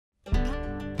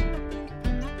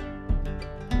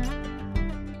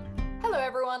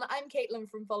everyone, I'm Caitlin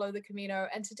from Follow the Camino,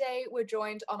 and today we're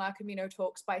joined on our Camino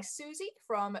Talks by Susie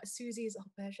from Susie's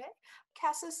Auberge.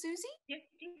 Casa Susie? Yes,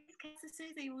 Casa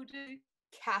Susie will do.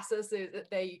 Casa Susie,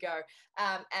 there you go.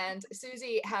 And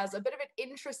Susie has a bit of an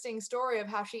interesting story of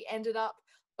how she ended up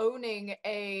owning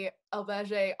a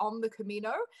Auberge on the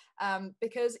Camino,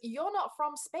 because you're not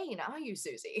from Spain, are you,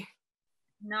 Susie?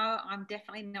 No, I'm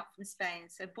definitely not from Spain.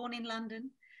 So born in London,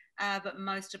 but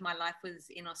most of my life was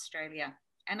in Australia.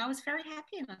 And I was very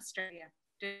happy in Australia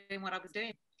doing what I was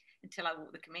doing until I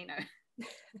walked the Camino.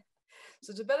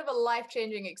 So it's a bit of a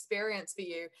life-changing experience for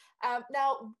you.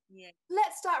 Now, Yeah.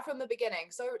 Let's start from the beginning.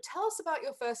 So tell us about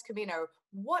your first Camino.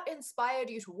 What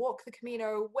inspired you to walk the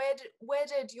Camino? Where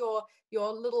did your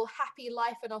little happy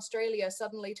life in Australia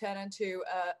suddenly turn into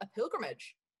a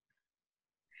pilgrimage?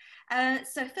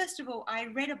 So first of all, I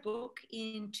read a book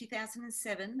in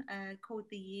 2007 called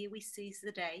The Year We Seize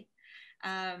the Day.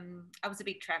 I was a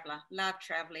big traveller, loved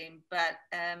travelling, but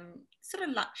sort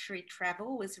of luxury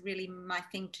travel was really my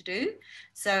thing to do.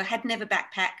 So had never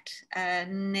backpacked,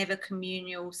 never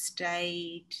communal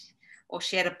stayed or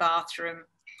shared a bathroom.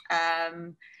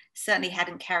 Certainly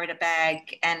hadn't carried a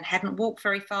bag and hadn't walked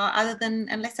very far other than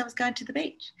unless I was going to the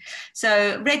beach.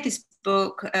 So read this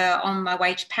book on my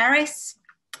way to Paris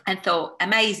and thought,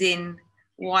 amazing.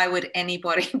 Why would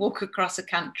anybody walk across a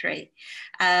country?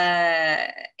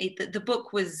 The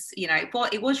book was,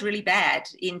 it was really bad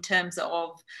in terms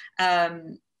of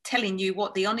telling you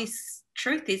what the honest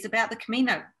truth is about the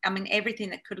Camino. I mean, everything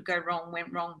that could go wrong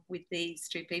went wrong with these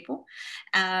two people.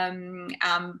 And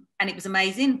it was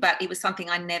amazing, but it was something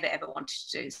I never, ever wanted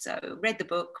to do. So read the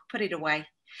book, put it away.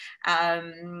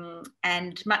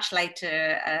 And much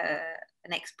later,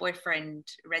 an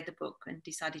ex-boyfriend read the book and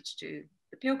decided to do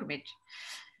the pilgrimage.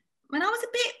 When I was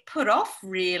a bit put off,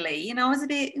 really, I was a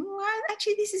bit, well,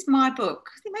 actually, this is my book.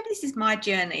 Maybe this is my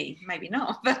journey. Maybe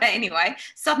not. But anyway,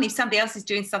 suddenly if somebody else is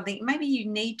doing something, maybe you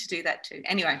need to do that too.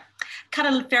 Anyway, cut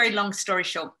a very long story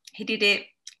short, he did it.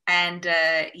 And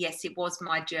yes, it was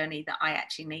my journey that I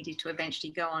actually needed to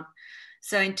eventually go on.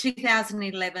 So in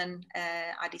 2011,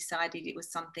 I decided it was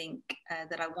something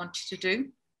that I wanted to do.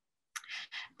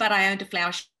 But I owned a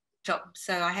flower shop,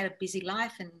 so I had a busy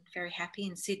life and very happy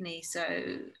in Sydney. So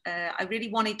I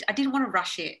didn't want to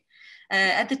rush it.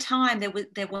 At the time, there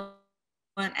weren't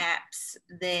apps.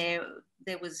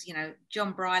 There was,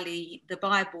 John Briley, the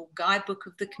Bible guidebook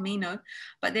of the Camino,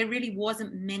 but there really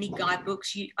wasn't many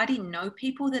guidebooks. I didn't know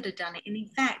people that had done it, and in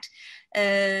fact,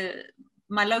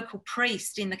 my local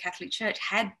priest in the Catholic Church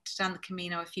had done the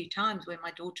Camino a few times when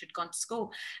my daughter had gone to school,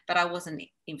 but I wasn't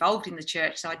involved in the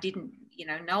church, so I didn't,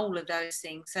 know all of those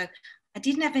things. So I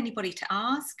didn't have anybody to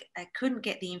ask. I couldn't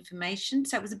get the information.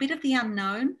 So it was a bit of the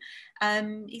unknown.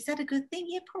 Is that a good thing?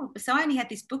 Yeah, probably. So I only had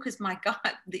this book as my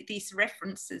guide, these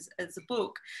references as a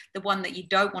book, the one that you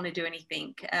don't want to do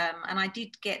anything. And I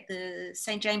did get the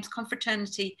St. James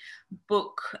Confraternity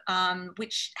book,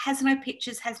 which has no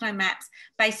pictures, has no maps,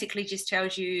 basically just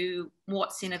tells you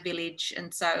what's in a village.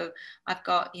 And so I've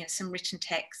got, some written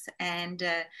text, and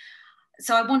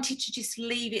so I wanted to just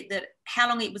leave it that how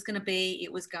long it was going to be,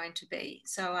 it was going to be.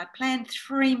 So I planned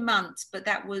 3 months, but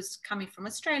that was coming from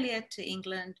Australia to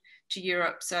England to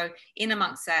Europe. So in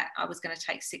amongst that, I was going to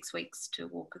take 6 weeks to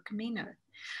walk a Camino.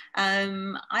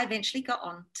 I eventually got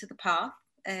on to the path.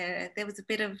 There was a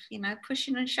bit of,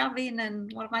 pushing and shoving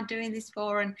and what am I doing this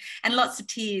for? And lots of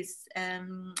tears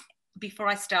before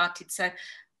I started. So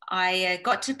I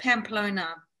got to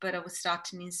Pamplona, but I was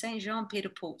starting in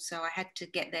Saint-Jean-Pied-de-Port, so I had to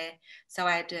get there. So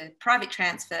I had a private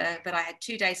transfer, but I had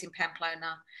 2 days in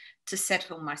Pamplona to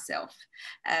settle myself,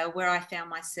 where I found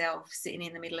myself sitting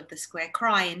in the middle of the square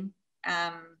crying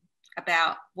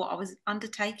about what I was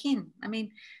undertaking. I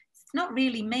mean, it's not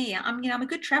really me. I'm a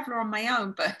good traveller on my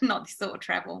own, but not this sort of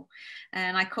travel.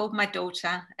 And I called my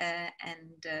daughter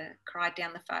and cried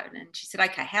down the phone, and she said,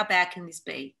 okay, how bad can this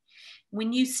be?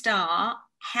 When you start,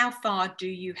 how far do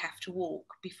you have to walk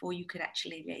before you could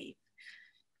actually leave?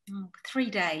 3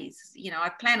 days.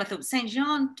 I thought St.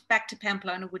 Jean back to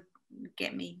Pamplona would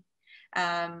get me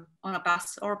on a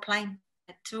bus or a plane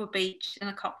to a beach and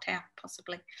a cocktail,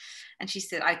 possibly. And she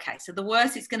said, okay, so the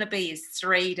worst it's going to be is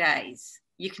 3 days.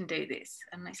 You can do this.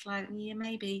 And it's like, yeah,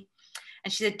 maybe.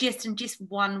 And she said, just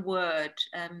one word.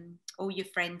 All your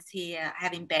friends here are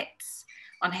having bets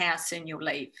on how soon you'll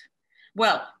leave.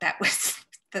 Well, that was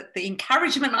the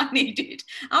encouragement I needed.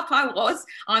 Up I was,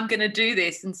 I'm going to do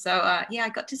this. And so, I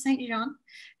got to St. Jean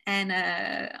and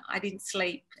I didn't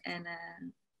sleep. And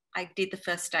I did the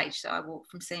first stage. So I walked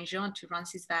from St. Jean to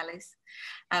Roncesvalles.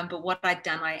 But what I'd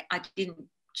done, I didn't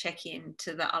check in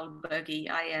to the albergue.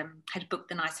 I had booked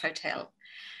the nice hotel.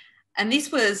 And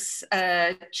this was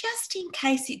just in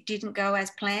case it didn't go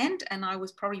as planned, and I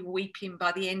was probably weeping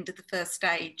by the end of the first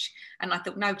stage, and I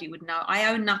thought nobody would know.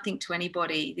 I owe nothing to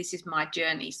anybody. This is my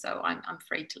journey, so I'm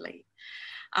free to leave.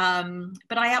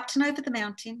 But I upped and over the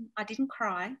mountain. I didn't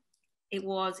cry. It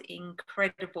was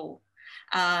incredible.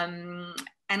 And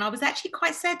I was actually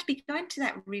quite sad to be going to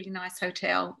that really nice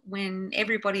hotel when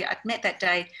everybody I'd met that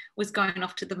day was going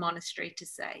off to the monastery to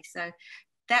say. So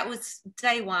that was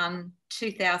day one,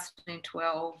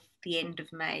 2012, the end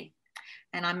of May.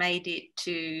 And I made it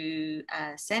to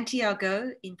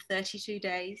Santiago in 32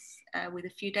 days with a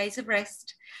few days of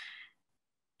rest.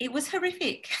 It was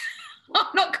horrific. I'm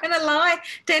not going to lie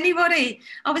to anybody.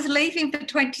 I was leaving for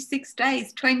 26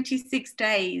 days,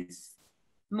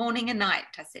 morning and night.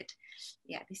 I said,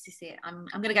 yeah, this is it. I'm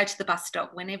going to go to the bus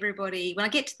stop when I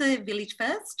get to the village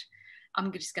first,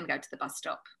 I'm just going to go to the bus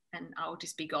stop and I'll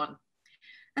just be gone.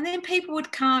 And then people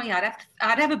would come. Yeah,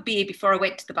 I'd have a beer before I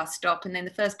went to the bus stop, and then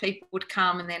the first people would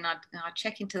come, and then I'd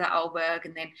check into the alberg,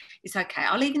 and then it's okay.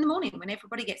 I'll leave in the morning when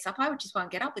everybody gets up. I just won't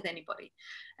get up with anybody.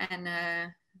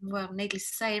 And well, needless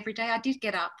to say, every day I did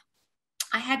get up.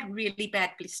 I had really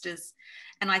bad blisters,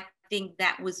 and I think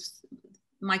that was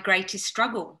my greatest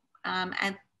struggle.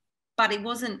 But it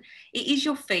wasn't. It is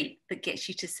your feet that gets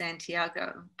you to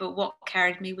Santiago. But what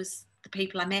carried me was the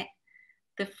people I met.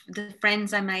 The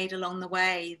friends I made along the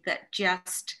way that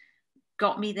just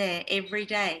got me there every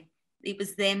day. It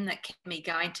was them that kept me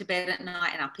going to bed at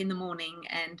night and up in the morning.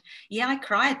 And yeah, I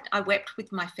cried. I wept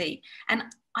with my feet. And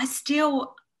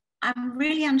I'm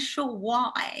really unsure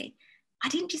why I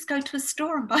didn't just go to a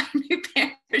store and buy a new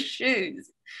pair of shoes.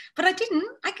 But I didn't.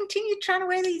 I continued trying to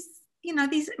wear these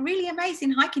really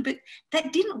amazing hiking boots.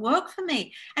 That didn't work for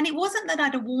me. And it wasn't that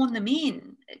I'd have worn them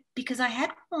in, because I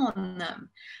had worn them.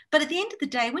 But at the end of the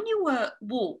day, when you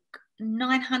walk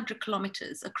 900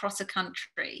 kilometers across a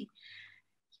country,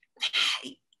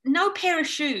 no pair of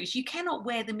shoes, you cannot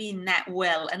wear them in that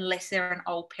well unless they're an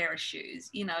old pair of shoes.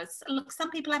 Look,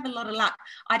 some people have a lot of luck.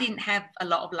 I didn't have a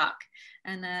lot of luck.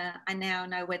 And I now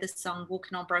know where the song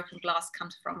Walking on Broken Glass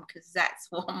comes from, because that's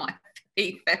what my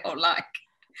feet felt like.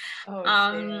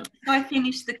 So I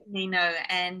finished the Camino,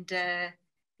 and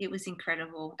it was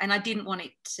incredible, and I didn't want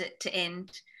it to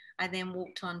end. I then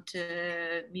walked on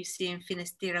to Museum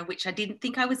Finisterre, which I didn't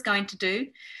think I was going to do,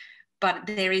 but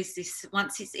there is this,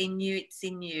 once it's in you, it's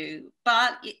in you.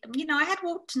 But I had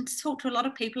walked and talked to a lot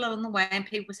of people along the way, and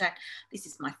people said, this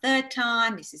is my third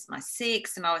time, this is my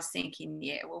sixth, and I was thinking,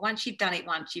 yeah, well, once you've done it,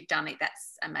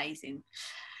 that's amazing.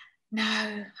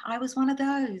 No, I was one of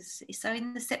those. So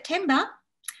in the September,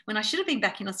 when I should have been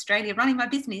back in Australia running my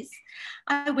business,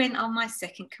 I went on my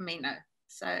second Camino.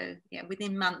 So yeah,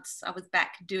 within months, I was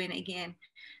back doing it again.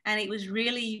 And it was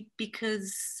really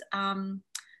because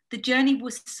the journey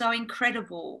was so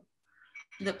incredible.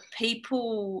 The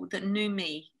people that knew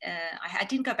me, I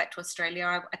didn't go back to Australia.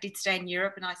 I did stay in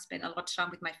Europe, and I spent a lot of time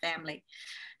with my family.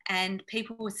 And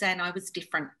people were saying I was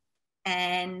different.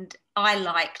 And I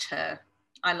liked her.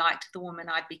 I liked the woman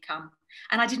I'd become.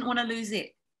 And I didn't want to lose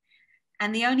it.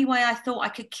 And the only way I thought I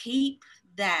could keep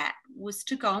that was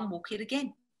to go and walk it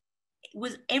again. It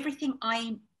was everything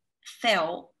I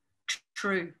felt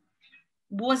true.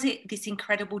 Was it this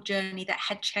incredible journey that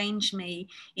had changed me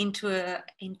into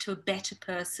a better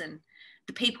person?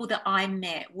 The people that I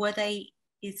met, were they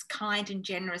as kind and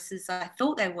generous as I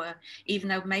thought they were, even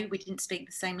though maybe we didn't speak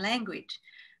the same language?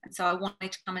 And so I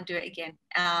wanted to come and do it again.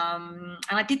 And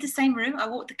I did the same route. I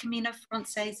walked the Camino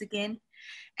Francés again.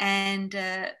 And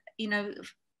a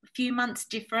few months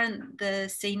different, the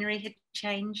scenery had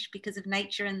changed because of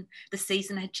nature, and the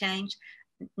season had changed.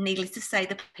 Needless to say,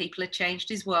 the people had changed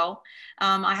as well.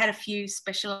 I had a few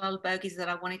special albergues that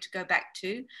I wanted to go back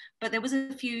to, but there was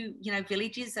a few,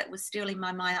 villages that were still in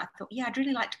my mind. I thought, yeah, I'd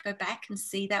really like to go back and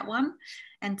see that one.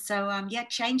 And so,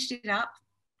 changed it up.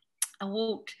 I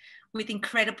walked with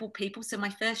incredible people. So my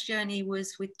first journey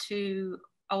was with two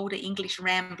older English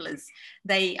ramblers.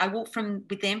 I walked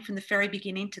with them from the very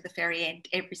beginning to the very end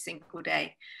every single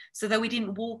day. So though we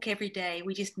didn't walk every day,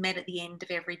 we just met at the end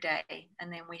of every day,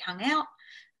 and then we hung out.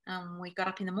 We got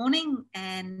up in the morning,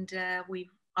 and I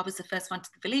was the first one to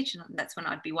the village, and that's when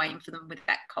I'd be waiting for them with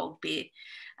that cold beer.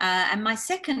 And my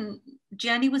second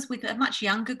journey was with a much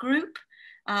younger group,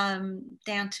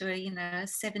 down to a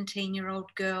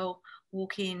 17-year-old girl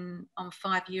walking on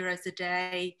 €5 a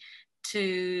day,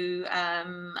 to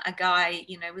a guy,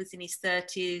 was in his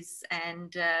 30s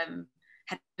and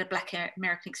had a Black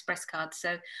American Express card.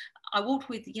 So I walked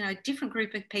with, a different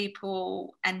group of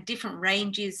people and different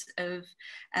ranges of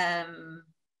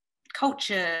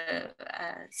culture,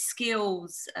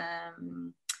 skills,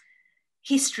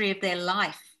 history of their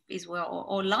life. as well,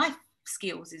 or life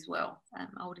skills as well,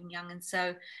 old and young. And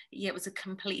so, yeah, it was a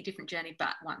completely different journey,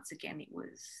 but once again, it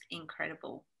was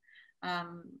incredible.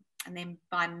 And then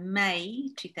by May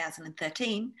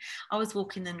 2013, I was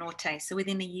walking the Norte. So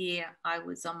within a year, I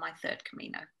was on my third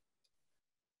Camino.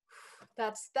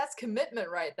 That's commitment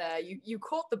right there. You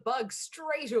caught the bug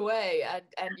straight away,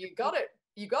 and you got it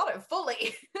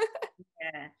fully.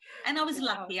 Yeah, and I was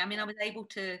lucky. I mean, I was able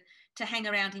to hang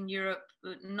around in Europe,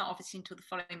 not obviously until the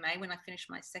following May when I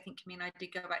finished my second Camino. I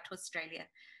did go back to Australia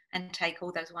and take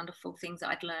all those wonderful things that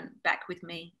I'd learned back with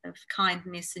me, of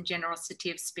kindness and generosity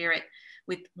of spirit,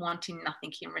 with wanting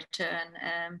nothing in return.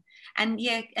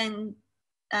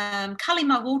 Culling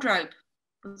my wardrobe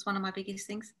was one of my biggest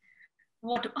things.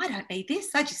 I don't need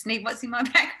this. I just need what's in my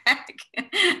backpack.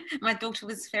 My daughter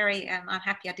was very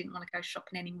unhappy. I didn't want to go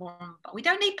shopping anymore. But we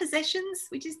don't need possessions.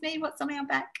 We just need what's on our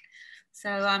back. So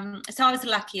I was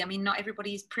lucky. I mean, not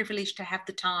everybody is privileged to have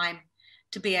the time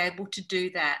to be able to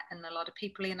do that. And a lot of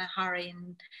people are in a hurry.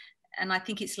 And I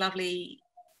think it's lovely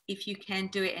if you can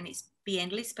do it and it's be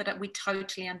endless. But we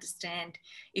totally understand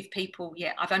if people,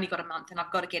 I've only got a month and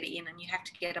I've got to get it in, and you have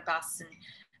to get a bus, and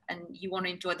you want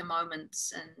to enjoy the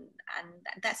moments, and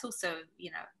that's also,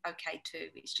 okay too.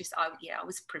 It's just I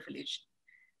was privileged.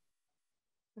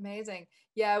 Amazing.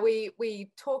 Yeah,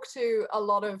 we talk to a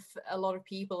lot of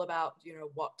people about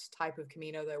what type of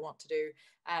Camino they want to do,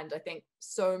 and I think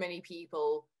so many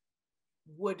people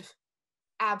would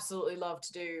absolutely love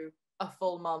to do a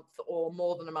full month or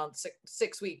more than a month,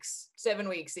 6 weeks, 7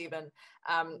 weeks even,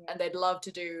 and they'd love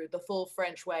to do the full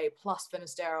French way plus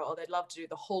Finisterre, or they'd love to do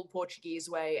the whole Portuguese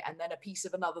way and then a piece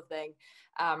of another thing.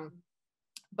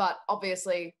 But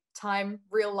obviously time,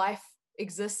 real life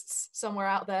exists somewhere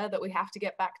out there that we have to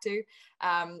get back to,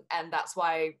 and that's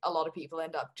why a lot of people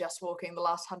end up just walking the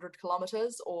last 100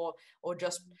 kilometers, or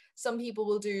just some people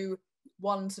will do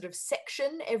one sort of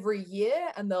section every year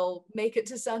and they'll make it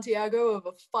to Santiago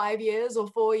over 5 years or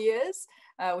 4 years,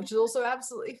 which is also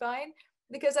absolutely fine,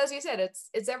 because as you said,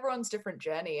 it's everyone's different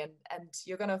journey, and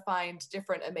you're going to find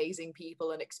different amazing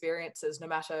people and experiences no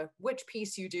matter which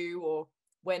piece you do or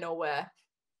when or where.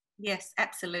 Yes,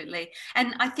 absolutely.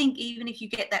 And I think even if you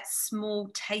get that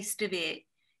small taste of it,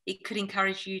 it could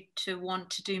encourage you to want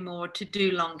to do more, to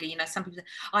do longer. Some people say,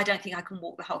 I don't think I can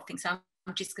walk the whole thing, so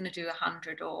I'm just going to do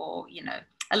 100, or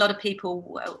a lot of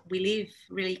people, we live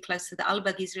really close to the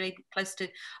Albag, is really close to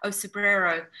O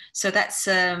Sobrero, so that's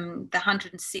the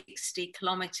 160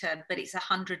 kilometer, but it's a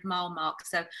 100-mile mark.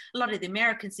 So a lot of the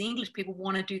Americans, the English people,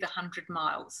 want to do the 100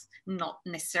 miles, not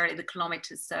necessarily the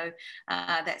kilometers. So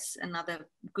that's another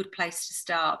good place to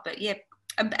start. But yeah,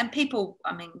 and people,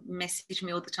 I mean, message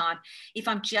me all the time if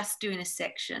I'm just doing a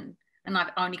section and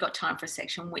I've only got time for a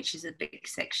section, which is a big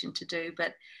section to do,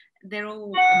 but they're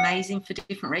all amazing for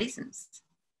different reasons.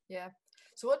 Yeah.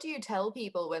 So what do you tell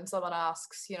people when someone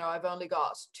asks, I've only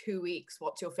got 2 weeks,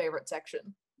 what's your favorite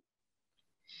section?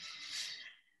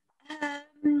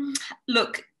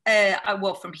 Look,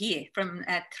 from here, from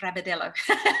Trabadello,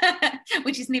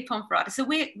 which is near Ponferrada. So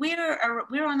we're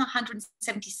on a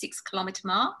 176 kilometer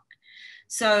mark.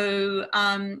 So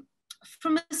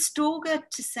from Astorga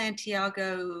to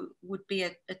Santiago would be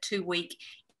a 2 week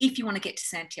if you want to get to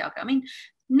Santiago. I mean,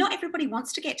 not everybody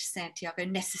wants to get to Santiago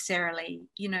necessarily.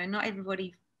 Not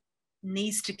everybody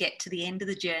needs to get to the end of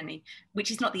the journey,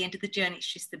 which is not the end of the journey,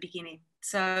 it's just the beginning.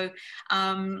 So,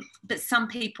 but some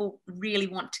people really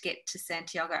want to get to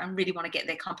Santiago and really want to get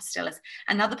their Compostelas,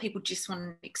 and other people just want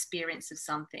an experience of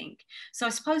something. So I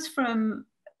suppose from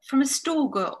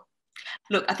Astorga,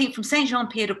 look, I think from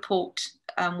Saint-Jean-Pied-de-Port,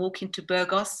 walking to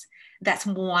Burgos, that's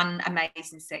one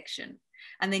amazing section.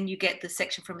 And then you get the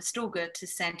section from Astorga to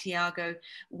Santiago,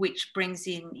 which brings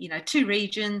in, 2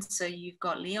 regions. So you've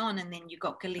got Leon and then you've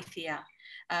got Galicia.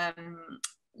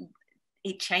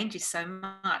 It changes so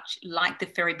much. Like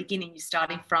the very beginning, you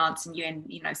start in France and you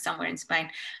end, somewhere in Spain.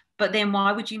 But then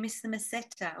why would you miss the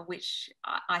Meseta, which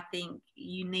I think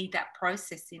you need that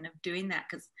processing of doing that,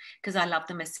 because I love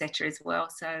the Meseta as well.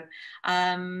 So,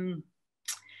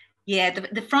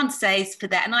 the Francés for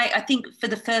that. And I think for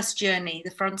the first journey,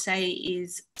 the Francés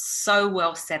is so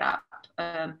well set up.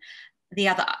 The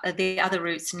other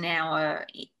routes now are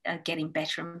getting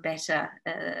better and better.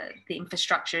 The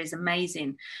infrastructure is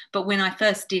amazing. But when I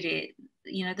first did it,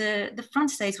 the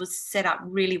Francés was set up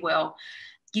really well.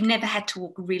 You never had to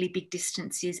walk really big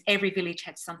distances. Every village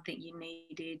had something you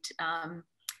needed.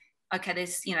 Okay,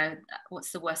 there's,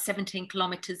 17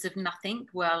 kilometers of nothing.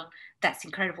 Well, that's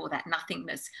incredible, that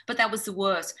nothingness. But that was the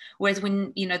worst. Whereas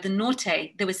when, the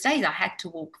Norte, there was days I had to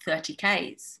walk 30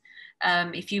 Ks.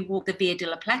 If you walk the Via de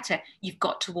la Plata, you've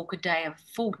got to walk a day of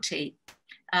 40.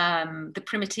 The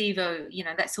Primitivo, you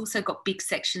know, that's also got big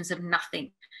sections of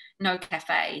nothing, no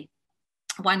cafe.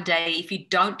 One day, if you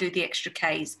don't do the extra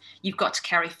Ks, you've got to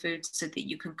carry food so that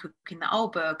you can cook in the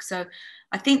Ohlberg. So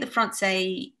I think the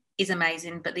Francais is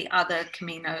amazing, but the other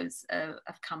Caminos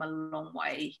have come a long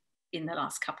way in the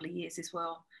last couple of years as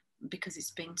well, because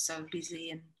it's been so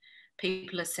busy and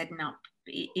people are setting up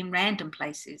in random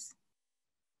places.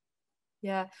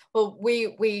 Yeah, well,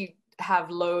 we have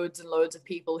loads and loads of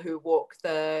people who walk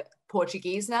the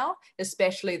Portuguese now,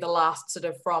 especially the last sort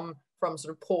of from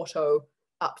sort of Porto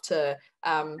up to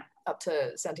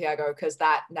Santiago, because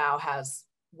that now has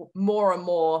more and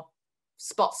more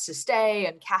spots to stay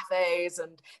and cafes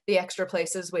and the extra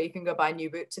places where you can go buy new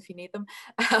boots if you need them.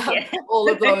 Yeah.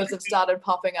 All of those have started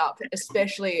popping up,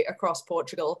 especially across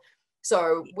Portugal.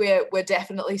 So we're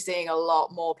definitely seeing a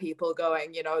lot more people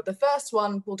going, you know, the first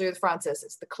one we'll do the Francis.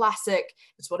 It's the classic.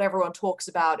 It's what everyone talks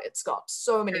about. It's got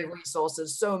so many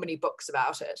resources, so many books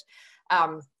about it.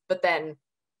 But then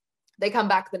they come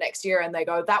back the next year and they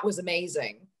go, that was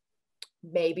amazing.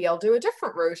 Maybe I'll do a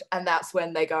different route. And that's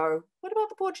when they go, what about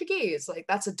the Portuguese? Like,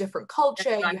 that's a different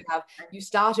culture. Right. You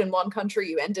start in one country,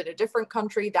 you end in a different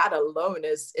country. That alone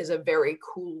is a very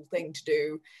cool thing to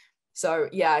do. So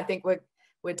yeah, I think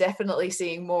we're definitely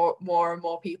seeing more and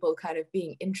more people kind of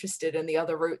being interested in the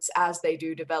other routes as they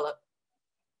do develop.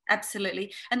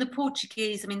 Absolutely. And the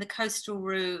Portuguese, I mean, the coastal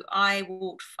route, I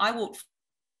walked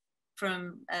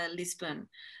from Lisbon,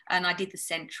 and I did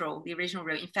the original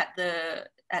route. In fact,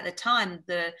 at the time,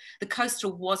 the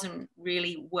coastal wasn't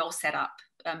really well set up.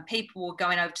 People were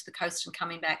going over to the coast and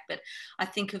coming back, but I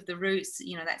think of the routes,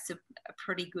 you know, that's a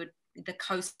pretty good, the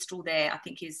coastal there, I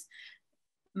think, is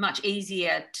much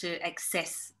easier to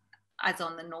access as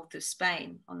on the north of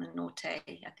Spain, on the Norte.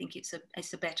 I think it's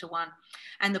a better one.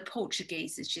 And the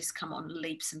Portuguese has just come on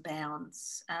leaps and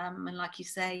bounds. And like you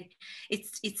say,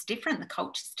 it's different. The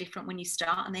culture's different when you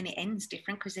start, and then it ends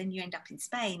different, because then you end up in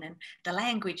Spain, and the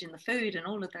language and the food and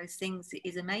all of those things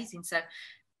is amazing. So,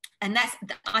 and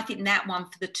I think that one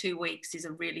for the 2 weeks is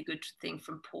a really good thing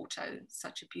from Porto.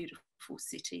 Such a beautiful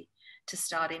city to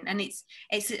start in, and it's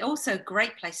also a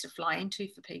great place to fly into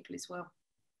for people as well.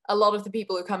 A lot of the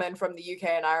people who come in from the UK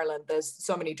and Ireland, there's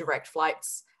so many direct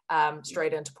flights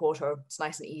straight into Porto. It's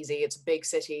nice and easy. It's a big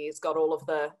city. It's got all of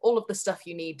the stuff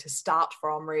you need to start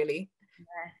from, really.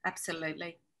 Yeah,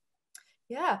 absolutely.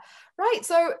 Yeah, right.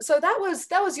 So that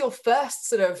was your first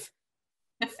sort of,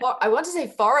 I want to say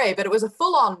foray, but it was a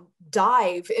full-on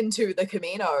dive into the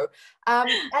Camino.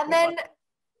 And then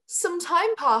some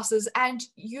time passes, and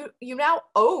you now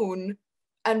own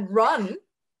and run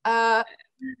a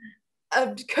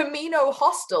Camino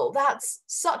hostel. That's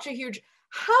such a huge.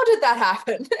 How did that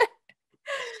happen?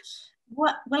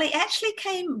 Well, it actually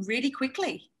came really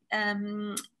quickly.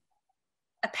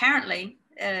 Apparently,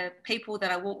 people that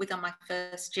I walked with on my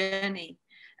first journey,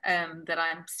 that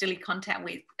I'm still in contact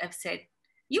with, have said,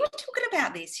 "You were talking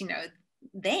about this, you know,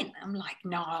 then." I'm like,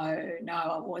 no,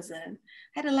 I wasn't.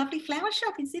 I had a lovely flower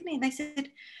shop in Sydney, and they said,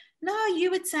 "No,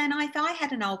 you would say," and if I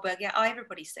had an Ohlberg, yeah,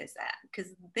 everybody says that,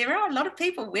 because there are a lot of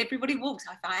people, everybody walks,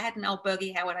 if I had an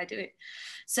Ohlberg, how would I do it?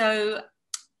 So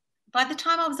by the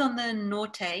time I was on the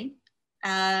Norte,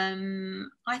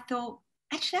 I thought,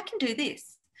 actually, I can do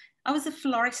this. I was a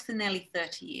florist for nearly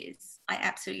 30 years. I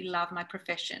absolutely love my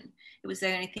profession. It was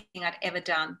the only thing I'd ever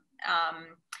done.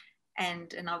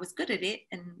 And I was good at it,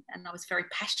 and I was very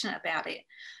passionate about it.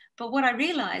 But what I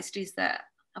realized is that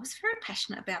I was very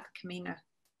passionate about the Camino.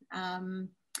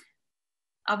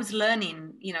 I was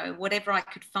learning, you know, whatever I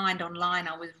could find online,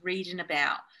 I was reading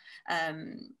about.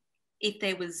 If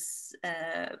there was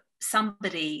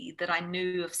somebody that I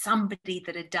knew of, somebody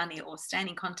that had done it, or staying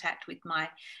in contact with my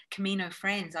Camino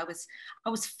friends, I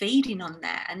was feeding on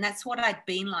that. And that's what I'd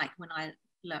been like when I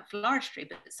learned floristry.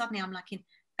 But suddenly I'm like,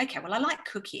 okay, well, I like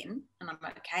cooking and I'm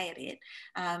okay at it.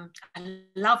 I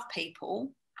love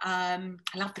people. I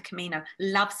love the Camino,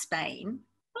 love Spain.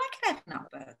 Well, I could have an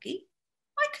Albergue.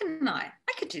 Why couldn't I?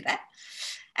 I could do that.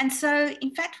 And so,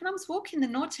 in fact, when I was walking the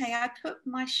Norte, I put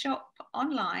my shop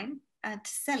online to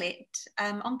sell it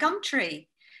on Gumtree,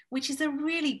 which is a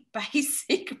really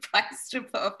basic place to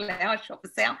put a flower shop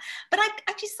for sale. But I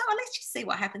just thought, let's just see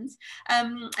what happens.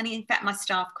 And in fact, my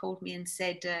staff called me and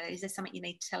said, "Is there something you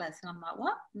need to tell us?" And I'm like,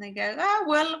 "What?" And they go, "Oh,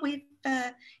 well, we've,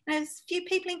 there's a few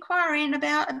people inquiring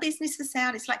about a business for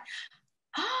sale." It's like,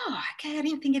 oh, okay, I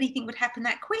didn't think anything would happen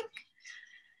that quick.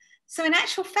 So in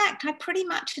actual fact, I pretty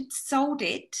much had sold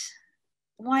it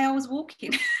while I was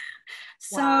walking.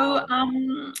 So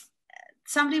Wow.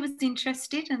 Somebody was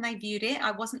interested and they viewed it.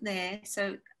 I wasn't there.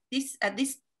 So at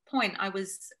this point, I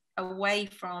was away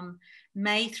from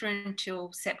May through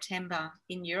until September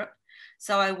in Europe.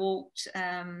 So I walked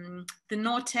the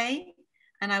Norte,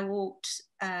 and I walked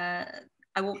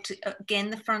again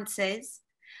the Frances,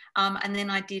 and then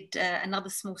I did another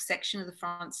small section of the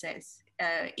Frances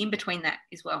in between that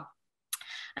as well.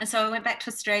 And so I went back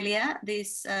to Australia.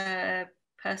 This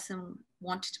person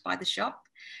wanted to buy the shop,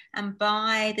 and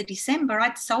by the December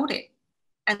I'd sold it.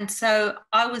 And so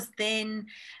I was then,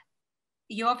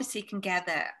 you obviously can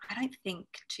gather, I don't think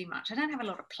too much. I don't have a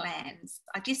lot of plans.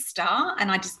 I just start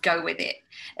and I just go with it.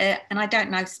 And I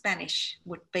don't know, Spanish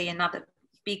would be another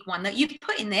big one that you'd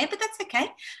put in there, but that's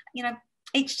okay. You know,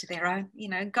 each to their own, you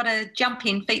know, got to jump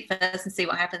in feet first and see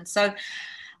what happens. So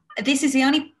this is the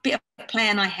only bit of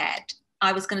plan I had.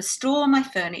 I was going to store my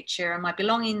furniture and my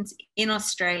belongings in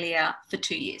Australia for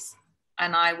 2 years.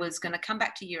 And I was going to come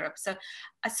back to Europe. So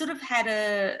I sort of had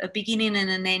a beginning and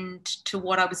an end to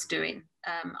what I was doing.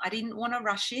 I didn't want to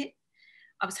rush it.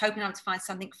 I was hoping I would find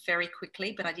something very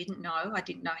quickly, but I didn't know. I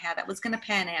didn't know how that was going to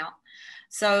pan out.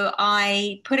 So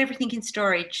I put everything in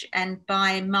storage. And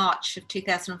by March of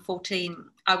 2014,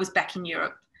 I was back in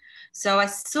Europe. So I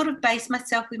sort of based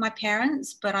myself with my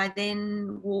parents, but I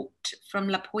then walked from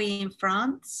La Puy in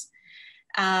France.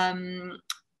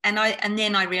 And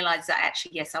then I realised that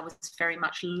actually, yes, I was very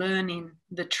much learning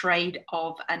the trade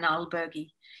of an albergue.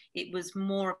 It was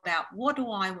more about, what do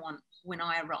I want when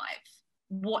I arrive?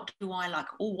 What do I like,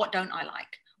 or what don't I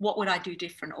like? What would I do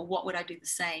different, or what would I do the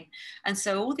same? And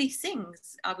so all these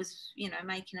things, I was, you know,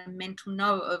 making a mental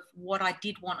note of what I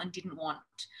did want and didn't want.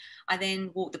 I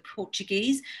then walked the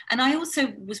Portuguese, and I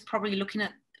also was probably looking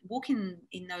at walking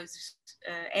in those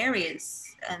areas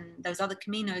and those other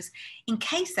caminos in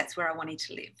case that's where I wanted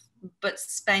to live. But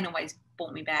Spain always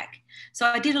brought me back. So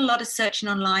I did a lot of searching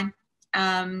online.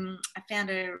 I found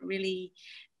a really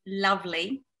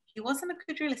lovely, he wasn't a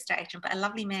good real estate agent, but a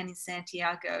lovely man in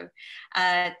Santiago,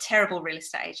 a terrible real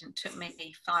estate agent, took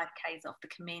me 5 Ks off the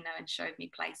Camino and showed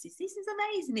me places. This is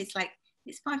amazing. It's like,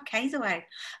 it's 5 Ks away.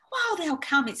 Wow, they'll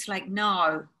come. It's like,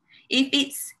 no,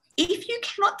 if you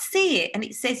cannot see it and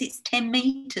it says it's 10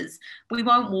 meters, we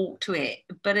won't walk to it.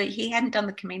 But he hadn't done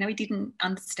the Camino. He didn't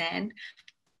understand.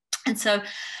 And so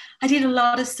I did a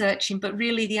lot of searching, but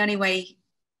really the only way,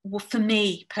 well, for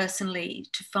me personally,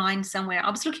 to find somewhere, I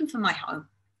was looking for my home.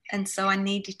 And so I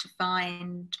needed to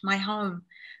find my home,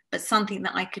 but something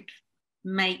that I could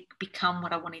make become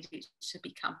what I wanted it to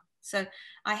become. So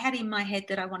I had in my head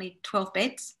that I wanted 12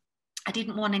 beds. I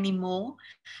didn't want any more.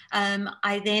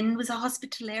 I then was a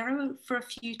hospitalero for a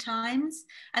few times,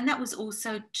 and that was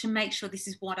also to make sure this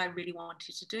is what I really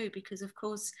wanted to do, because of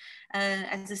course,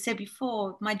 as I said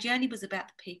before, my journey was about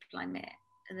the people I met.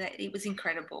 It was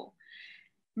incredible.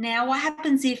 Now, what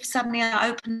happens if suddenly I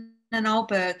open an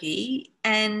albergue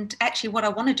and actually what I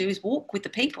want to do is walk with the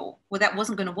people? Well, that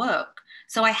wasn't going to work.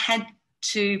 So I had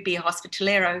to be a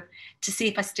hospitalero to see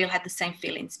if I still had the same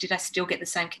feelings. Did I still get the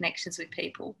same connections with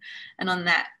people? And on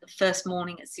that first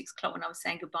morning at 6 o'clock when I was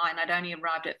saying goodbye, and I'd only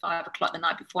arrived at 5 o'clock the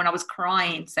night before, and I was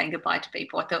crying saying goodbye to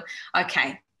people, I thought,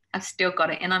 okay, I've still got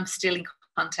it. And I'm still in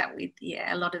contact with,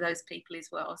 a lot of those people as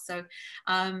well. So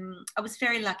I was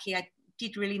very lucky. I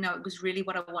did really know it was really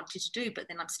what I wanted to do, but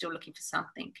then I'm still looking for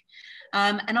something.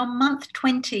 And on month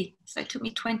 20, so it took me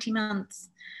 20 months.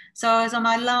 So I was on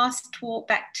my last walk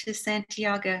back to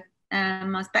Santiago. I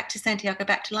was back to Santiago,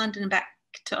 back to London, and back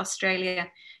to Australia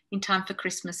in time for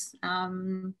Christmas.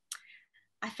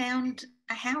 I found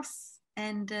a house,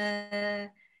 and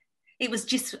it was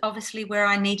just obviously where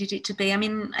I needed it to be. I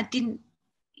mean, I didn't,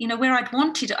 where I'd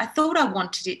wanted it, I thought I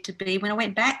wanted it to be when I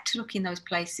went back to look in those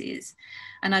places.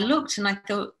 And I looked and I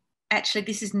thought, actually,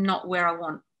 this is not where I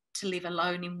want to live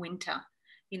alone in winter.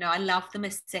 I love the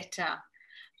Meseta,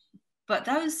 but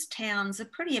those towns are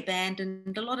pretty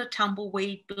abandoned, a lot of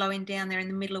tumbleweed blowing down there in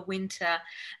the middle of winter,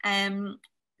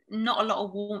 not a lot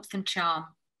of warmth and charm.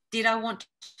 Did I want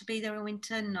to be there in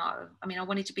winter? No. I mean, I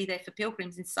wanted to be there for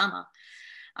pilgrims in summer.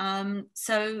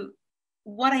 So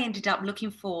what I ended up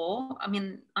looking for, I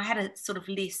mean, I had a sort of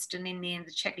list, and in the end,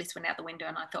 the checklist went out the window,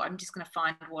 and I thought, I'm just going to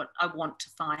find what I want to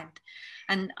find.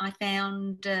 And I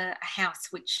found a house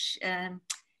which,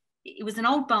 it was an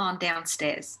old barn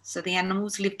downstairs. So the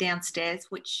animals lived downstairs,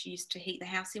 which used to heat the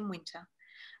house in winter.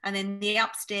 And then the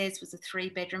upstairs was a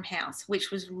 3-bedroom house, which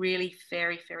was really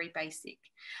very, very basic.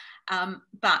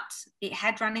 But it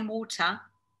had running water,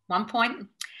 1 point,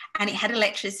 and it had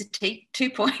electricity, 2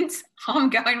 points.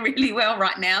 I'm going really well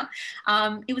right now.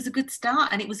 It was a good start,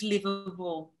 and it was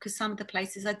livable, because some of the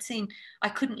places I'd seen, I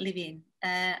couldn't live in.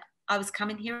 I was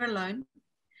coming here alone.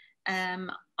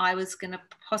 I was going to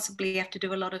possibly have to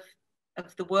do a lot of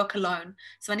of the work alone.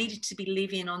 So I needed to be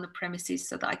living on the premises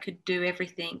so that I could do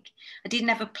everything. I didn't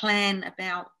have a plan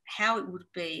about how it would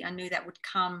be. I knew that would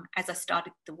come as I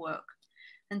started the work.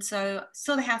 And so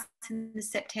saw the house in the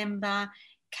September,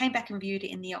 came back and viewed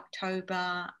it in the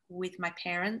October with my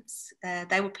parents.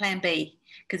 They were plan B,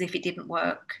 because if it didn't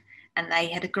work, and they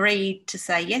had agreed to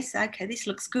say, yes, okay, this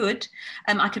looks good,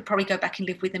 I could probably go back and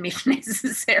live with them if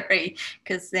necessary,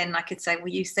 because then I could say, well,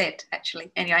 you said,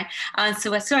 actually. Anyway,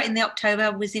 so I saw it in the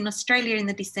October, was in Australia in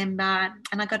the December,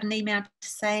 and I got an email to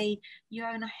say, you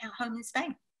own a home in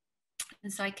Spain.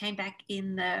 And so I came back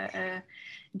in the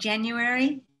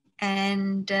January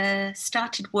and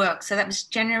started work. So that was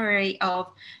January of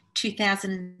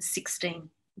 2016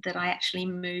 that I actually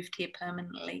moved here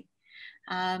permanently.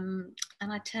 And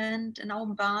I turned an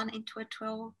old barn into a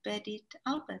 12-bedded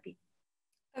albergue.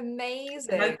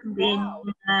 Amazing. I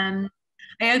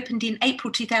opened in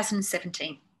April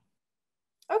 2017.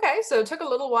 Okay, so it took a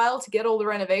little while to get all the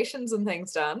renovations and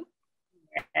things done.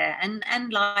 Yeah,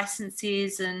 and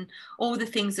licenses and all the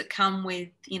things that come with,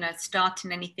 you know,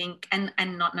 starting anything and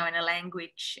not knowing a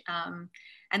language,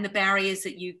 and the barriers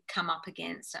that you come up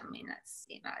against. I mean, that's,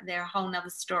 you know, they're a whole nother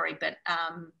story, but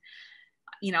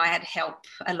you know, I had help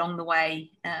along the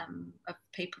way of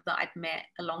people that I'd met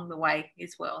along the way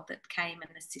as well, that came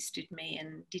and assisted me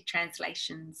and did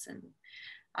translations and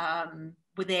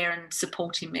were there and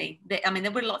supporting me. I mean,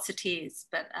 there were lots of tears,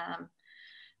 but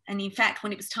and in fact,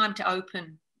 when it was time to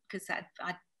open, because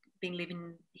I'd been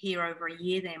living here over a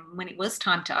year then, when it was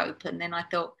time to open, then I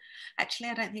thought, actually,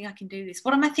 I don't think I can do this.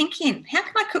 What am I thinking? How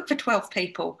can I cook for 12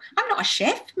 people? I'm not a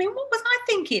chef. I mean, what was I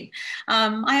thinking?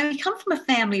 I only come from a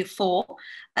family of 4.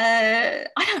 I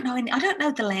don't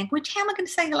know the language. How am I going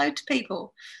to say hello to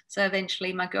people? So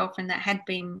eventually my girlfriend that had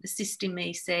been assisting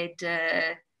me said,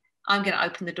 I'm going to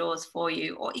open the doors for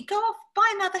you, or you go off,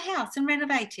 buy another house and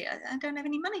renovate it. I don't have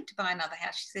any money to buy another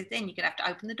house. She said, then you're going to have to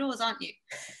open the doors, aren't you?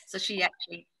 So she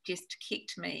actually just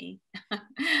kicked me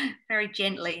very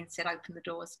gently and said, open the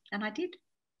doors. And I did.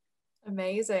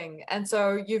 Amazing. And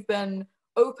so you've been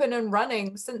open and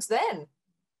running since then?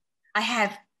 I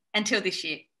have, until this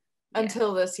year.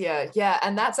 Until this year, yeah.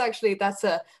 And that's a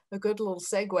good little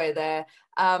segue there.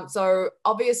 So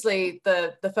obviously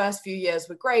the first few years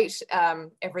were great.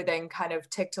 Everything kind of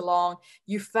ticked along.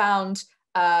 You found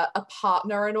a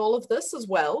partner in all of this as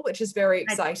well, which is very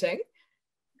exciting.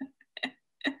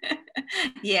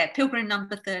 Yeah, pilgrim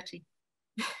number 30.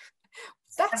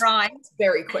 That's right.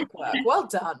 Very quick work. Well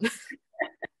done.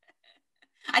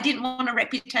 I didn't want a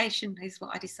reputation, is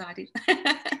what I decided.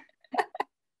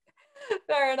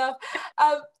 Fair enough.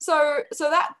 So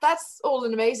that's all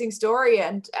an amazing story,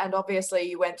 and obviously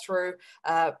you went through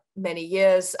many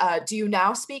years. Do you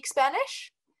now speak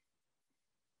Spanish?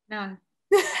 No.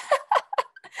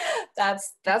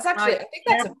 That's actually, I think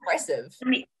that's impressive.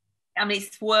 I mean,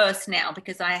 it's worse now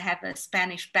because I have a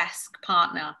Spanish Basque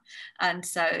partner, and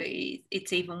so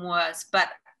it's even worse. But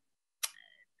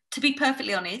to be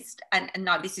perfectly honest, and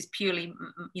no, this is purely,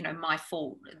 you know, my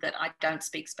fault that I don't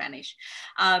speak Spanish,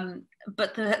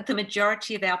 but the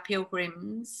majority of our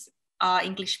pilgrims are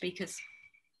English speakers.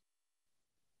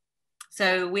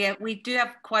 So we do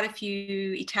have quite a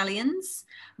few Italians,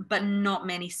 but not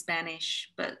many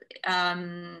Spanish. But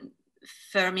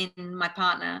for me and my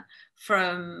partner,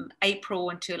 from April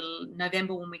until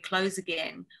November when we close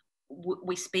again,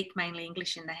 we speak mainly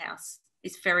English in the house.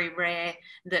 It's very rare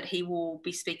that he will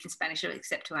be speaking Spanish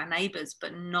except to our neighbours,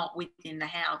 but not within the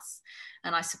house.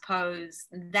 And I suppose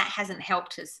that hasn't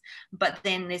helped us. But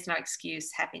then there's no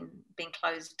excuse having been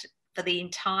closed for the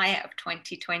entire of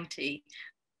 2020,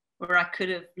 where I could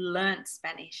have learnt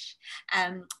Spanish.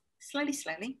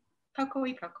 Slowly, poco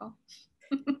y poco.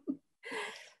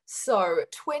 So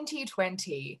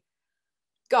 2020,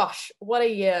 gosh, what a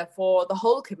year for the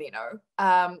whole Camino.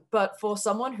 But for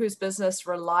someone whose business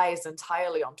relies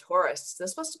entirely on tourists,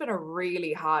 this must have been a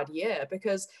really hard year,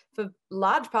 because for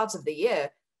large parts of the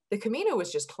year, the Camino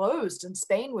was just closed and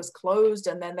Spain was closed.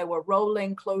 And then there were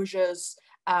rolling closures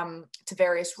to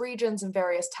various regions and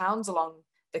various towns along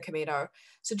the Camino.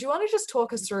 So do you want to just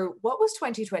talk us through what was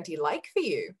 2020 like for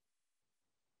you?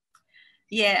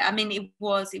 Yeah, I mean, it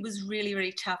was really,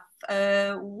 really tough.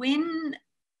 When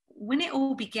it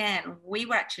all began, we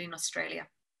were actually in Australia.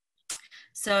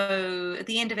 So at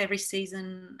the end of every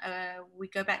season, we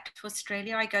go back to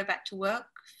Australia. I go back to work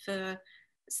for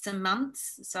some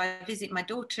months. So I visit my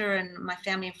daughter and my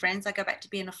family and friends. I go back to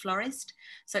being a florist.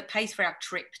 So it pays for our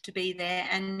trip to be there,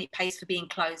 and it pays for being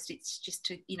closed. It's just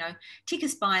to, you know, tick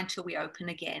us by until we open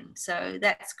again. So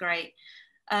that's great.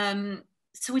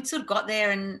 so we'd sort of got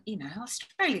there, and, you know,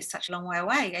 Australia's such a long way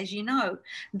away, as you know,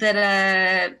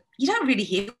 that you don't really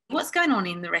hear what's going on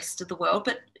in the rest of the world.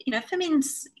 But, you know, Fermin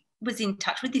was in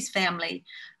touch with his family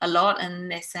a lot,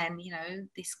 and they're saying, you know,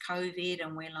 this COVID,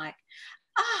 and we're like,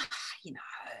 you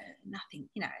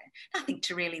know, nothing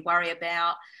to really worry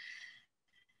about.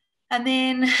 And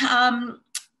then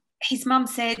his mum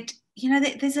said, you know,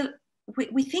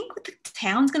 we think the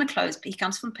town's going to close, but he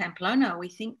comes from Pamplona. We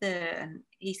think and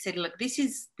he said, look, this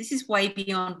is way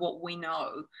beyond what we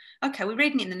know. Okay, we're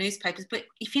reading it in the newspapers, but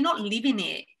if you're not living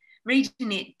it,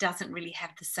 reading it doesn't really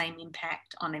have the same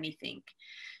impact on anything.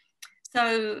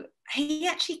 So he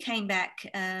actually came back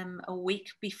a week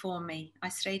before me. I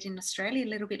stayed in Australia a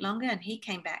little bit longer, and he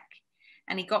came back,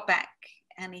 and he got back,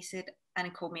 and he said, and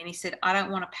he called me, and he said, I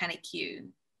don't want to panic you,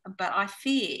 but I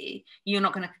fear you're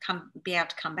not going to be able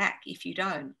to come back if you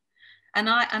don't. And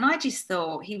I just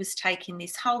thought he was taking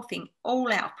this whole thing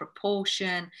all out of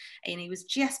proportion, and he was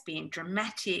just being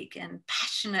dramatic and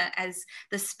passionate as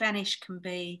the Spanish can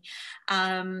be.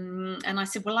 And I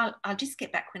said, well, I'll just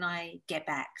get back when I get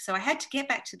back. So I had to get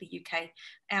back to the UK.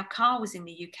 Our car was in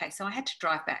the UK, so I had to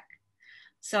drive back.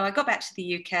 So I got back to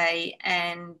the UK,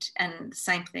 and the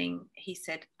same thing. He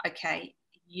said, okay,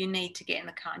 you need to get in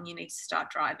the car and you need to start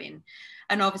driving.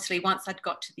 And obviously once I'd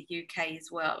got to the UK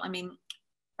as well, I mean,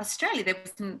 Australia, there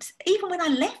wasn't, even when I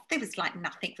left, there was like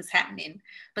nothing was happening.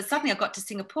 But suddenly I got to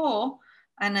Singapore,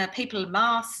 and people are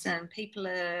masked, and people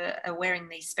are wearing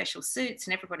these special suits,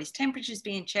 and everybody's temperature's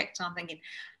being checked. I'm thinking,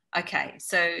 okay,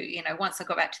 so, you know, once I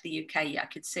got back to the UK, I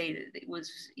could see that it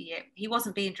was, he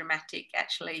wasn't being dramatic.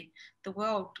 Actually, the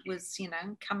world was, you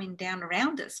know, coming down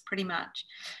around us pretty much.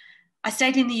 I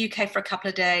stayed in the UK for a couple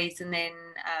of days, and then,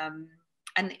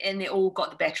 and it all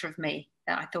got the better of me.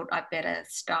 I thought I'd better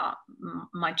start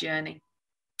my journey.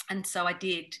 And so I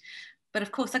did. But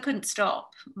of course, I couldn't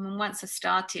stop. Once I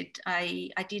started, I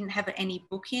didn't have any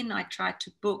booking. I tried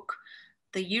to book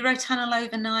the Eurotunnel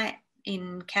overnight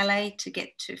in Calais to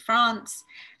get to France,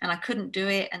 and I couldn't do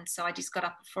it. And so I just got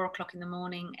up at 4 o'clock in the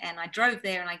morning, and I drove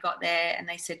there, and I got there, and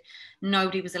they said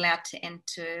nobody was allowed to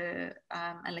enter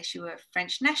unless you were a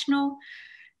French national,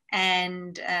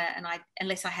 and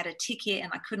unless I had a ticket,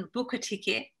 and I couldn't book a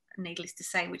ticket, needless to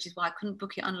say, which is why I couldn't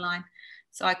book it online.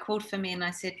 So I called for me, and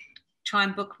I said, try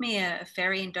and book me a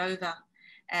ferry in Dover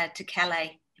to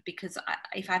Calais, because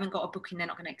if I haven't got a booking, they're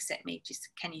not going to accept me. Just,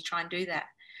 can you try and do that?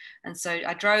 And so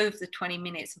I drove the 20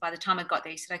 minutes. And by the time I got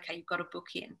there, he said, okay, you've got to book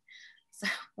in. So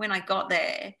when I got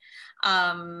there,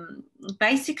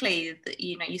 basically,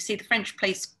 you know, you see the French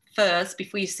police first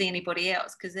before you see anybody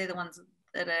else, because they're the ones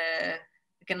that are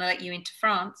going to let you into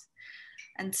France.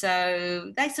 And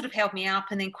so they sort of held me up,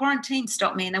 and then quarantine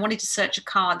stopped me, and they wanted to search a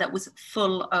car that was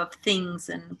full of things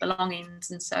and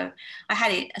belongings. And so I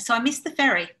had it. So I missed the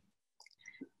ferry.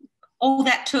 All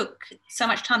that took so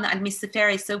much time that I'd missed the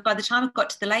ferry. So by the time I got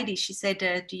to the lady, she said,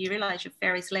 do you realise your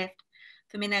ferry's left?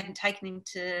 For me, I hadn't taken him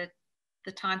to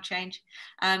the time change.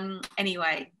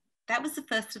 Anyway, that was the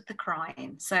first of the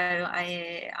crying. So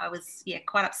I was,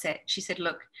 quite upset. She said,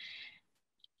 look,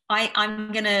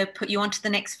 I'm going to put you onto the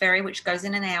next ferry, which goes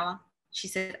in an hour. She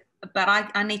said, but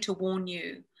I need to warn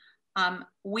you.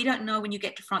 We don't know when you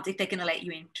get to France if they're going to let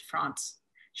you into France.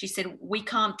 She said, we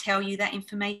can't tell you that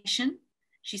information.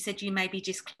 She said, you may be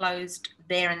just closed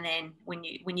there and then when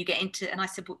you get into, and I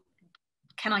said, well,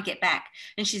 can I get back?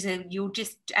 And she said, you'll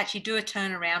just actually do a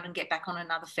turnaround and get back on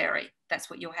another ferry.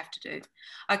 That's what you'll have to do.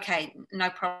 Okay,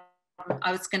 no problem.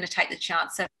 I was going to take the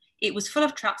chance. So it was full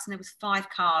of trucks, and there was 5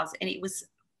 cars, and it was,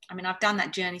 I mean, I've done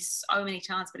that journey so many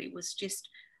times, but it was just,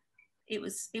 it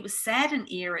was sad and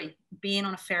eerie being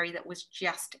on a ferry that was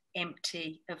just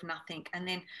empty of nothing. And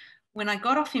then when I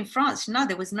got off in France, no,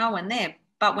 there was no one there.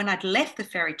 But when I'd left the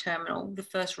ferry terminal, the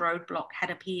first roadblock had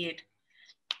appeared.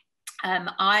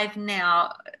 I've been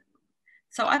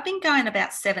going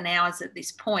about 7 hours at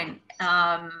this point.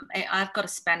 I've got a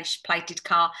Spanish plated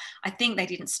car. I think they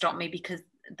didn't stop me because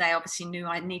they obviously knew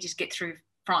I needed to get through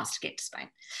France to get to Spain.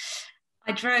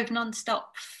 I drove nonstop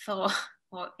for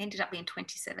what ended up being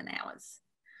 27 hours.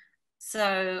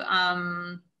 So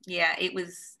it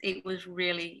was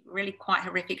really, really quite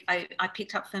horrific. I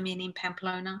picked up Fermin in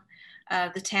Pamplona.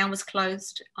 The town was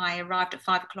closed. I arrived at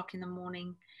 5 o'clock in the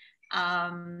morning.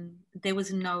 There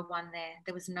was no one there.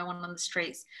 There was no one on the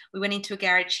streets. We went into a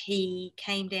garage. He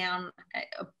came down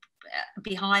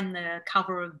behind the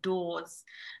cover of doors,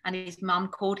 and his mum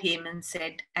called him and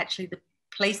said, actually, the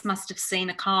police must have seen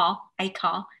a car,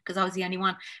 because I was the only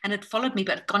one, and had followed me,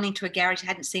 but had gone into a garage,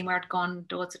 hadn't seen where I'd gone,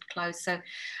 doors had closed. So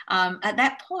at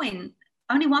that point,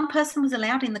 only one person was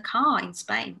allowed in the car in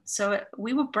Spain. So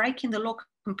we were breaking the law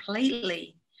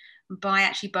completely. by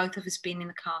actually both of us being in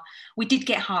the car. We did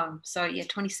get home. So yeah,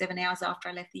 27 hours after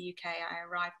I left the UK, I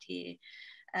arrived here.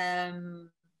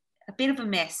 A bit of a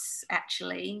mess,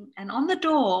 actually. And on the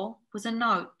door was a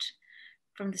note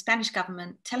from the Spanish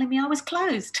government telling me I was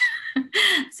closed.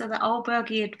 So the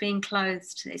albergue had been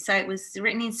closed. So it was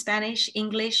written in Spanish,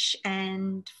 English,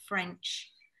 and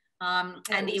French.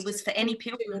 And it was for any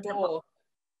pilgrim.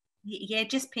 Yeah,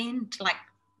 just pinned, like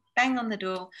bang on the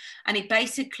door. And it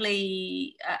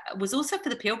basically was also for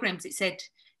the pilgrims. It said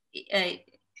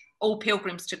all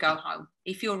pilgrims to go home.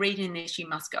 If you're reading this, you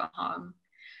must go home.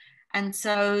 And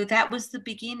so that was the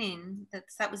beginning.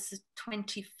 That was the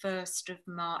 21st of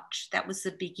March. That was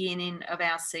the beginning of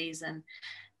our season.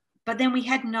 But then we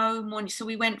had no more. So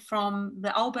we went from the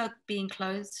albergue being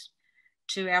closed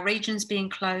to our regions being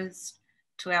closed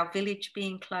to our village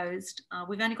being closed.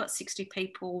 We've only got 60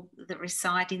 people that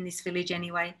reside in this village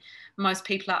anyway. Most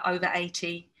people are over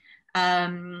 80.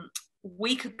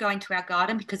 We could go into our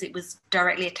garden because it was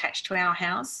directly attached to our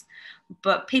house,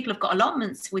 but people have got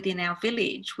allotments within our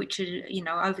village, which are, you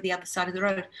know, over the other side of the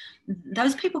road.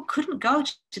 Those people couldn't go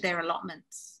to their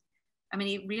allotments. I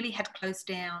mean, it really had closed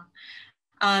down.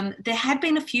 There had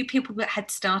been a few people that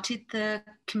had started the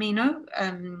Camino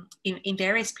in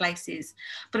various places,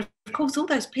 but of course all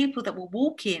those people that were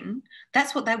walking,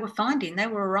 that's what they were finding. They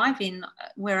were arriving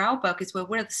where albergues were,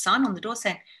 where the sign on the door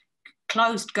saying,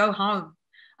 closed, go home.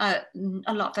 A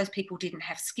lot of those people didn't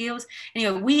have skills.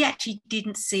 Anyway, we actually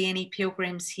didn't see any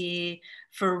pilgrims here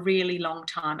for a really long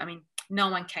time. I mean, no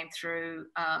one came through.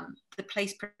 The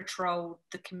police patrolled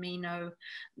the Camino.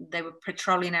 They were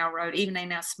patrolling our road. Even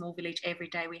in our small village, every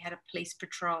day we had a police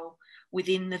patrol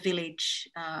within the village,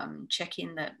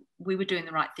 checking that we were doing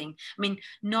the right thing. I mean,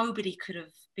 nobody could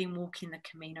have been walking the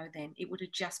Camino then. It would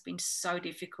have just been so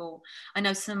difficult. I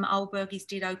know some albergues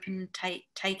did open,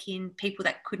 take in people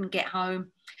that couldn't get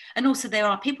home. And also there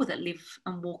are people that live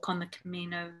and walk on the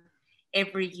Camino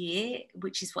every year,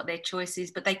 which is what their choice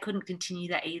is, but they couldn't continue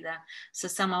that either. So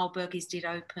some albergues did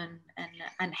open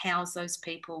and house those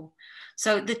people.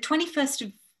 So the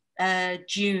 21st of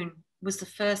June was the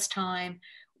first time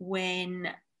when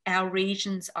our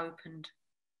regions opened.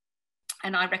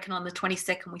 And I reckon on the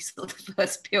 22nd, we saw the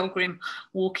first pilgrim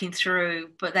walking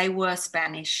through, but they were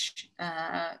Spanish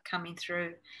coming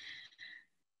through.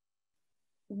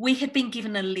 We had been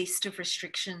given a list of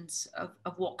restrictions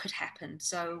of what could happen.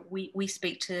 So we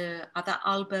speak to other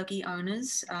albergue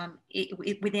owners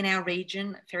within our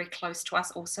region, very close to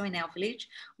us, also in our village.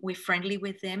 We're friendly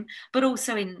with them, but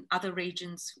also in other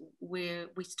regions where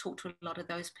we talk to a lot of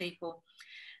those people.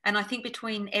 And I think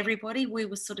between everybody, we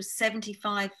were sort of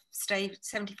 75%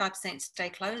 stay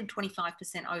closed and 25%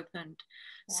 opened.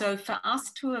 Wow. So for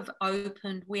us to have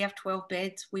opened, we have 12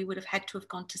 beds. We would have had to have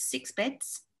gone to 6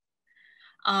 beds.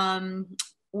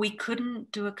 We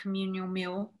couldn't do a communal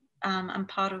meal, and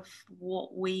part of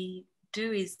what we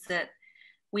do is that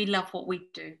we love what we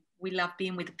do. We love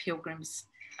being with the pilgrims,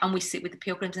 and we sit with the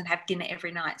pilgrims and have dinner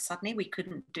every night. Suddenly we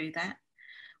couldn't do that.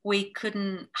 We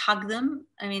couldn't hug them.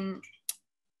 I mean,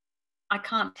 I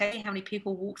can't tell you how many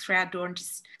people walk through our door and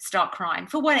just start crying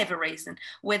for whatever reason,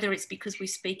 whether it's because we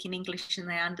speak in English and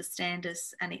they understand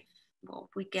us and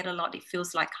we get a lot, it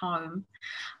feels like home,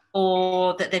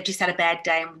 or that they've just had a bad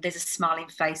day and there's a smiling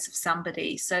face of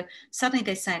somebody. So suddenly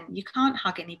they're saying, you can't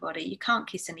hug anybody, you can't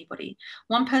kiss anybody.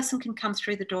 One person can come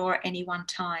through the door at any one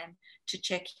time to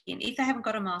check in. If they haven't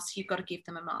got a mask, you've got to give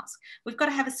them a mask. We've got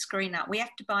to have a screen up. We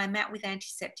have to buy a mat with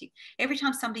antiseptic. Every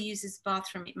time somebody uses the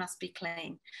bathroom, it must be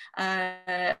clean.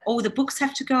 All the books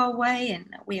have to go away,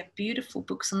 and we have beautiful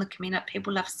books on the Camino.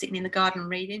 People love sitting in the garden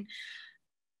reading.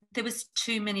 There was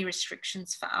too many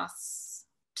restrictions for us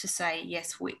to say,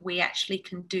 yes, we actually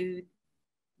can do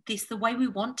this the way we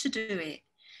want to do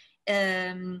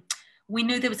it. We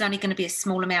knew there was only going to be a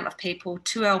small amount of people.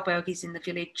 2 albergues in the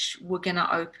village were going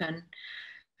to open.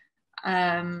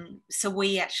 So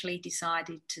we actually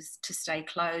decided to stay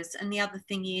closed. And the other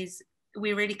thing is,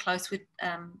 we're really close with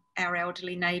our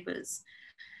elderly neighbours.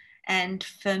 And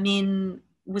Fermin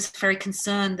was very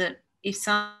concerned that if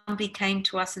somebody came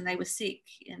to us and they were sick,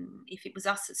 and if it was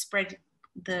us that spread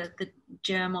the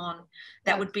germ on,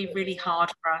 that would be really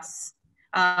hard for us.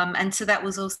 And so that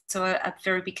was also a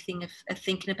very big thing of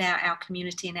thinking about our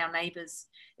community and our neighbours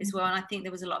as well. And I think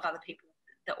there was a lot of other people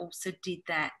that also did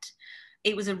that.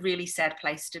 It was a really sad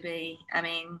place to be. I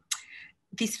mean,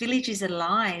 this village is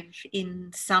alive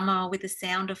in summer with the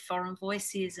sound of foreign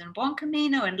voices and Buen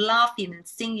Camino and laughing and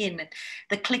singing and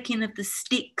the clicking of the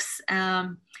sticks.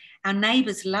 Our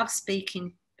neighbours love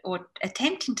speaking or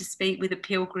attempting to speak with the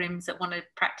pilgrims that want to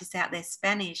practice out their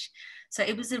Spanish. So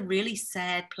it was a really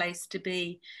sad place to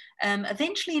be.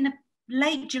 Eventually, in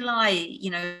late July,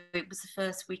 it was the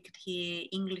first we could hear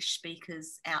English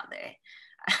speakers out there.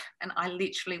 And I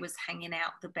literally was hanging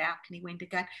out the balcony window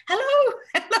going, hello,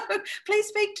 hello, please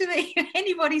speak to me.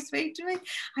 Anybody speak to me?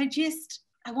 I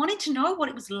wanted to know what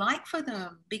it was like for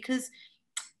them, because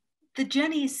the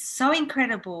journey is so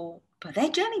incredible, but their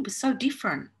journey was so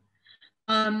different.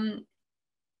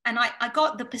 And I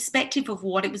got the perspective of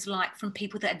what it was like from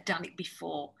people that had done it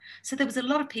before. So there was a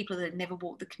lot of people that had never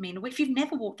walked the Camino. If you've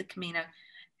never walked the Camino,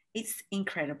 it's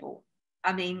incredible.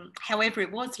 I mean, however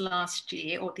it was last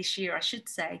year, or this year, I should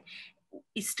say,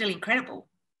 is still incredible,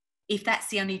 if that's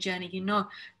the only journey you know.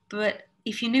 But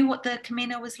if you knew what the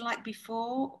Camino was like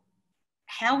before,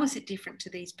 how was it different to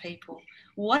these people?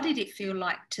 What did it feel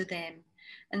like to them?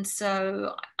 And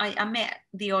so I met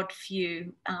the odd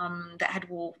few that had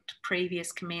walked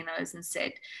previous Caminos and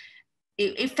said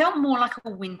it felt more like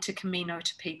a winter Camino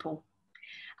to people,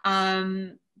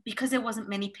 because there wasn't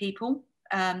many people.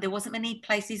 There wasn't many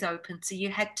places open, so you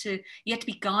had to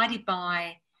be guided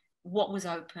by what was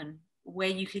open, where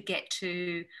you could get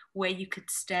to, where you could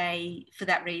stay for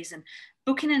that reason.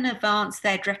 Booking in advance,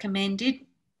 they'd recommended.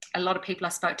 A lot of people I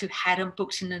spoke to hadn't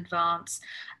booked in advance.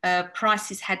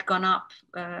 Prices had gone up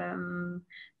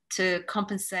to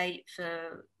compensate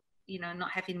for,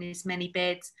 not having as many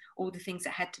beds, all the things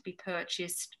that had to be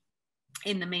purchased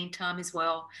in the meantime as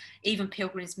well. Even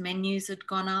pilgrims menus had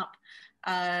gone up.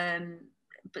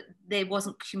 But there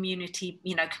wasn't communal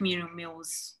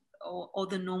meals or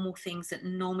the normal things that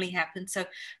normally happen. So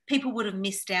people would have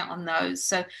missed out on those.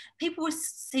 So people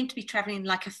seem to be traveling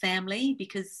like a family,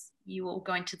 because you all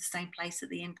going to the same place at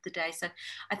the end of the day. So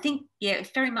I think,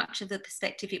 very much of the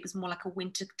perspective, it was more like a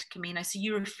winter Camino. So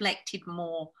you reflected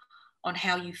more on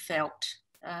how you felt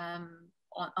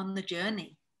on the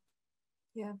journey.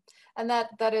 Yeah, and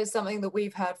that is something that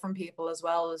we've heard from people as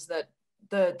well, is that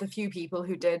the few people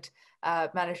who did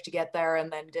manage to get there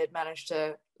and then did manage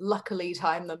to luckily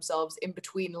time themselves in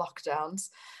between lockdowns,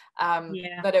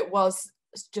 that it was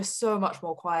just so much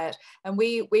more quiet. And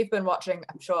we've been watching,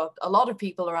 I'm sure a lot of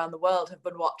people around the world have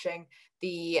been watching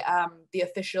the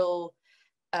official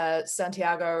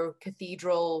Santiago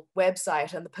Cathedral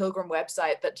website and the Pilgrim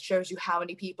website that shows you how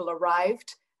many people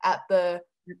arrived at the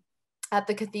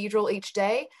cathedral each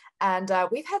day. And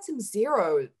we've had some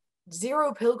zero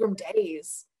pilgrim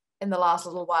days in the last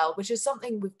little while, which is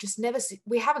something we've just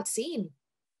we haven't seen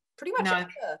pretty much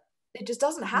ever. It just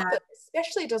doesn't happen,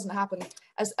 especially doesn't happen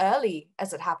as early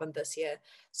as it happened this year.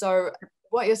 So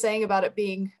what you're saying about it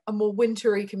being a more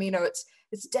wintry Camino, it's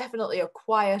definitely a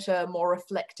quieter, more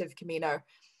reflective Camino.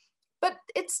 But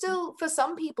it's still, for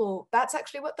some people, that's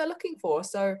actually what they're looking for.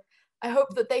 So I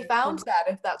hope that they found that,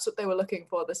 if that's what they were looking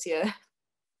for this year.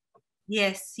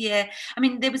 Yes, yeah. I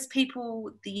mean, there was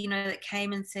people, that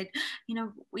came and said,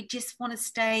 we just want to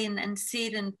stay and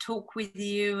sit and talk with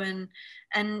you,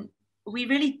 and we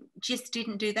really just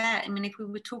didn't do that. I mean, if we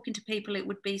were talking to people, it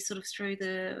would be sort of through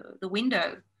the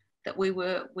window that we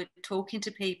were talking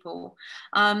to people,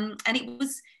 and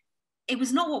it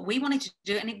was not what we wanted to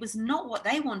do, and it was not what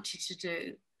they wanted to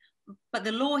do. But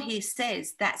the law here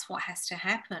says that's what has to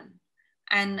happen,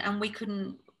 and we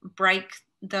couldn't break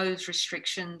those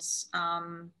restrictions,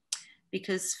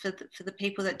 because for the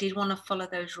people that did want to follow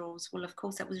those rules, well, of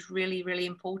course, that was really, really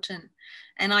important.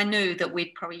 And I knew that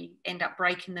we'd probably end up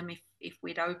breaking them if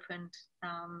we'd opened.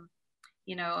 How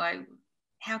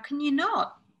can you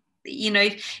not?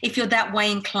 If you're that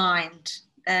way inclined.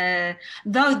 Though,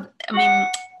 I mean,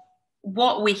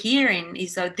 what we're hearing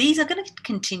is that these are going to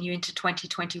continue into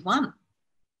 2021.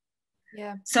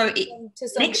 Yeah. So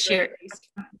next year,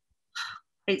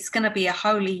 it's going to be a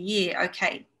holy year.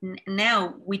 Okay,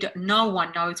 now no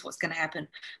one knows what's going to happen.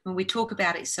 When we talk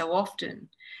about it so often,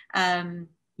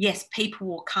 yes, people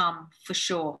will come for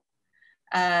sure.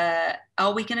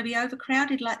 Are we going to be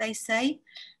overcrowded like they say?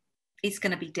 It's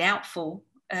going to be doubtful.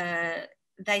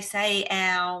 They say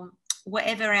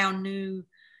whatever our new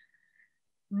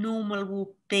normal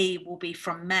will be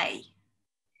from May.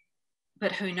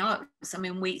 But who knows? I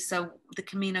mean, so the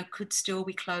Camino could still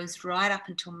be closed right up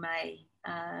until May.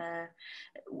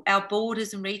 Our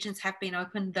borders and regions have been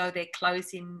open, though they're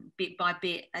closing bit by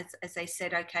bit, as they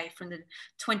said, okay, from the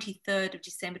 23rd of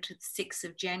December to the 6th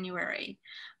of January.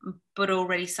 But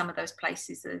already some of those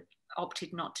places have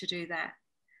opted not to do that.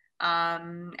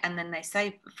 And then they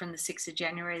say from the 6th of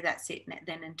January, that's it,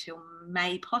 then until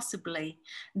May, possibly.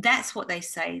 That's what they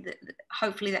say. That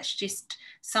hopefully that's just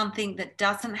something that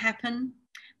doesn't happen.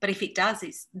 But if it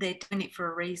does, they're doing it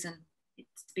for a reason.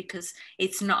 It's because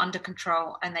it's not under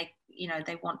control, and they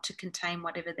want to contain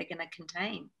whatever they're going to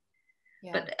contain.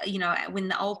 Yeah. But, when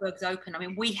the Oldberg's open, I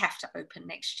mean, we have to open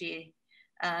next year.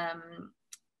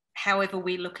 However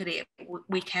we look at it,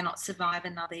 we cannot survive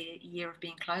another year of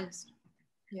being closed.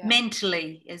 Yeah.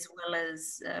 Mentally as well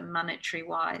as monetary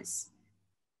wise.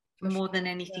 More than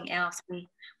anything else, we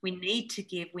need to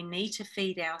give, we need to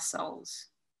feed our souls.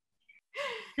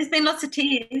 There's been lots of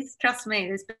tears, trust me.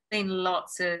 There's been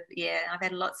lots of, I've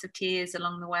had lots of tears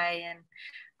along the way, and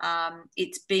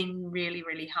it's been really,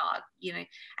 really hard,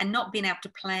 and not being able to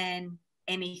plan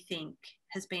anything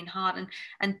has been hard.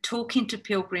 And talking to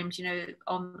pilgrims,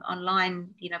 online,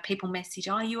 people message,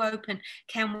 are you open?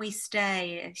 Can we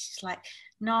stay? It's just like,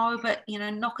 no, but,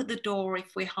 knock at the door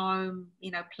if we're home,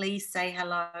 please say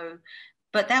hello.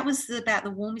 But that was about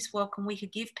the warmest welcome we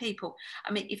could give people.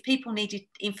 I mean, if people needed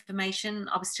information,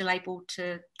 I was still able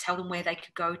to tell them where they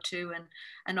could go to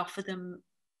and offer them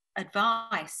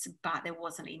advice, but there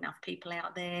wasn't enough people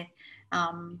out there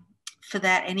for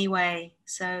that anyway.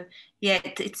 So yeah,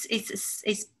 it's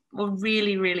a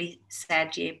really, really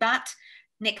sad year, but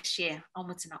next year,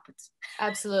 onwards and upwards.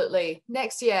 Absolutely,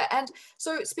 next year. And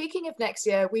so speaking of next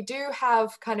year, we do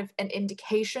have kind of an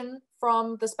indication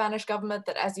from the Spanish government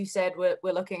that, as you said, we're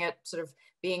looking at sort of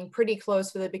being pretty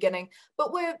close for the beginning,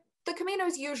 but the Camino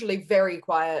is usually very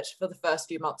quiet for the first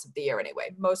few months of the year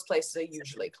anyway. Most places are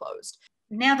usually closed.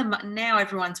 Now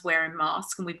everyone's wearing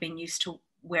masks, and we've been used to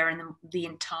wearing them the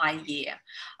entire year.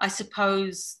 I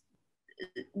suppose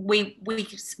we would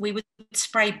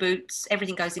spray boots,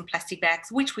 everything goes in plastic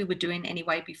bags, which we were doing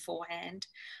anyway beforehand,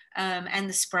 and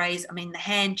the sprays, I mean the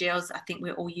hand gels, I think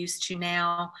we're all used to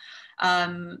now.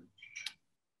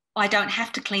 I don't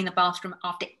have to clean the bathroom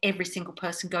after every single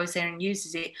person goes there and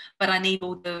uses it, but I need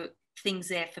all the things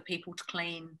there for people to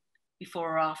clean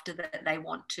before or after that they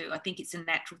want to. I think it's a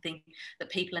natural thing that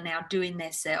people are now doing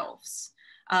themselves.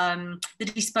 The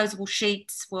disposable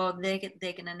sheets, well, they're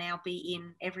going to now be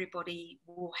in. Everybody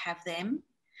will have them.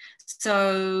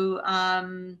 So, I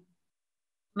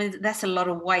mean, that's a lot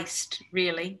of waste,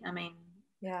 really. I mean,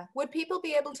 yeah. Would people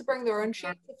be able to bring their own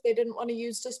sheets if they didn't want to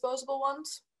use disposable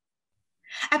ones?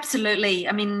 Absolutely.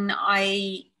 I mean,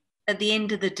 at the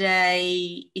end of the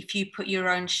day, if you put your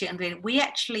own sheet on there, we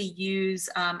actually use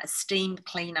a steam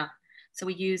cleaner. So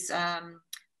we use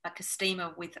like a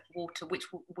steamer with water, which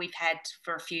we've had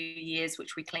for a few years,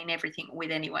 which we clean everything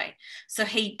with anyway. So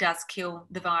heat does kill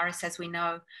the virus, as we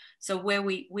know. So where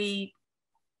we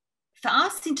for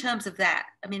us, in terms of that,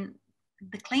 I mean,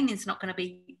 the cleaning is not going to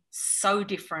be so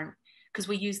different because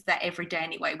we use that every day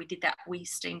anyway. We did that. We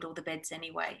steamed all the beds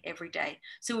anyway every day.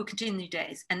 So we'll continue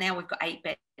days. And now we've got 8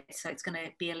 beds, so it's going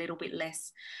to be a little bit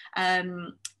less.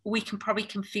 We can probably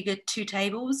configure 2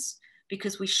 tables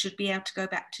because we should be able to go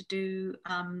back to do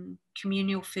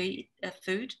communal food,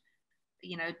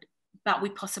 but we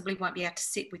possibly won't be able to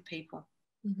sit with people.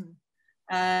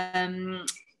 Mm-hmm.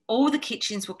 All the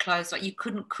kitchens were closed. Like, you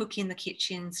couldn't cook in the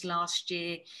kitchens last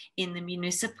year in the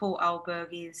municipal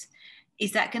albergues.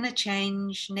 Is that going to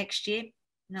change next year?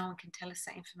 No one can tell us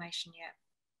that information yet.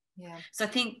 Yeah. So I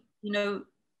think,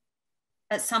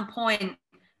 at some point,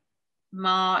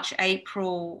 March,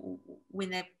 April, when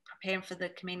they're preparing for the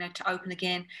Camino to open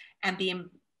again, and being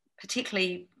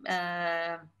particularly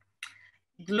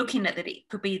looking at that it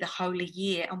could be the holy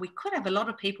year, and we could have a lot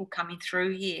of people coming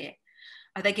through here.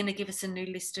 Are they going to give us a new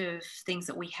list of things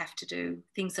that we have to do,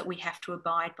 things that we have to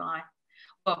abide by?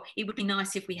 Well, it would be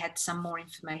nice if we had some more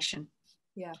information.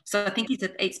 Yeah. So I think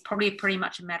it's probably pretty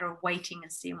much a matter of waiting and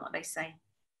seeing what they say.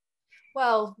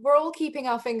 Well, we're all keeping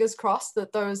our fingers crossed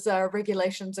that those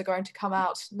regulations are going to come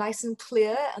out nice and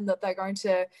clear and that they're going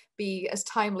to be as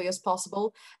timely as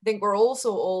possible. I think we're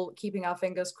also all keeping our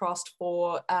fingers crossed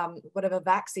for whatever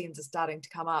vaccines are starting to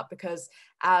come out, because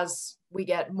as we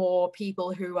get more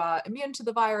people who are immune to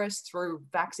the virus through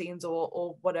vaccines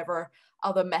or whatever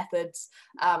other methods,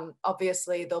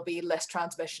 obviously there'll be less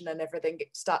transmission and everything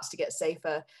starts to get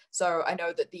safer. So I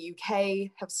know that the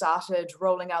UK have started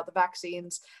rolling out the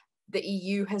vaccines. The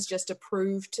EU has just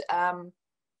approved 2 of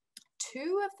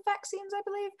the vaccines, I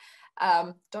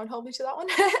believe. Don't hold me to that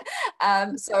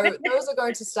one. So those are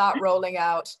going to start rolling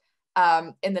out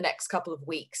in the next couple of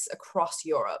weeks across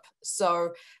Europe.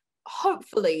 So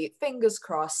hopefully, fingers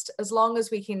crossed, as long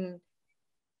as we can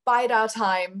bide our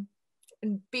time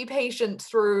and be patient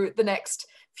through the next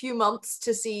few months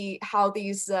to see how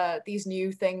these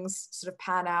new things sort of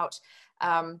pan out,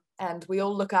 and we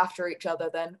all look after each other,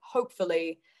 then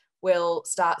hopefully we'll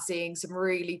start seeing some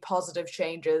really positive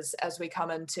changes as we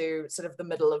come into sort of the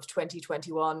middle of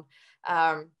 2021.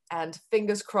 And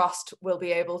fingers crossed, we'll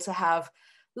be able to have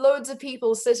loads of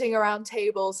people sitting around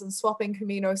tables and swapping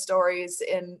Camino stories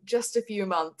in just a few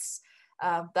months.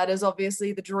 That is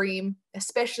obviously the dream,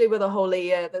 especially with a Holy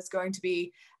Year. There's going to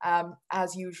be,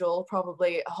 as usual,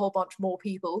 probably a whole bunch more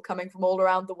people coming from all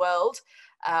around the world.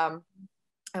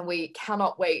 And we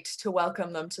cannot wait to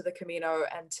welcome them to the Camino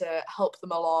and to help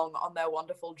them along on their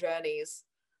wonderful journeys.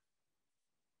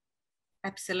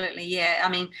 Absolutely, yeah. I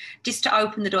mean, just to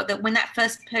open the door, that when that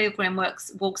first pilgrim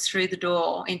walks through the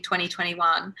door in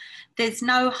 2021, there's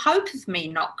no hope of me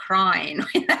not crying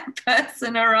when that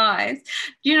person arrives.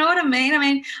 Do you know what I mean? I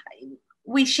mean,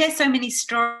 we share so many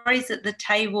stories at the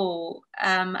table,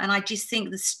 and I just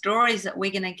think the stories that we're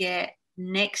going to get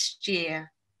next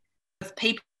year of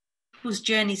people's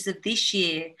journeys of this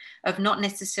year, of not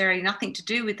necessarily nothing to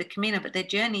do with the Camino, but their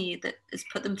journey that has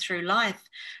put them through life.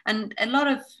 And a lot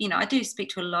of, I do speak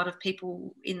to a lot of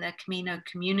people in the Camino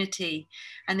community,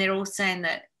 and they're all saying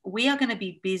that we are going to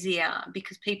be busier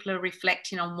because people are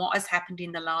reflecting on what has happened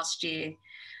in the last year.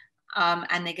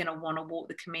 And they're going to want to walk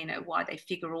the Camino while they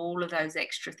figure all of those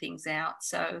extra things out.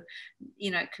 So,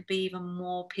 it could be even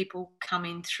more people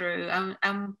coming through.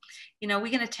 We're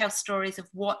going to tell stories of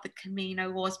what the Camino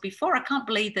was before. I can't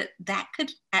believe that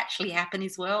could actually happen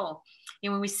as well.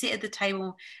 When we sit at the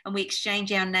table and we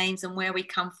exchange our names and where we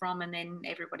come from, and then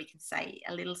everybody can say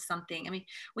a little something. I mean,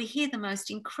 we hear the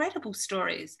most incredible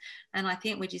stories, and I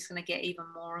think we're just going to get even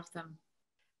more of them.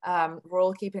 We're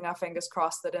all keeping our fingers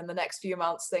crossed that in the next few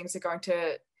months things are going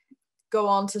to go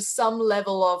on to some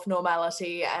level of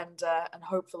normality, and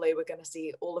hopefully we're going to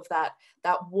see all of that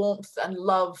warmth and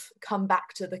love come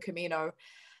back to the Camino.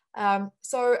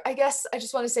 So I guess I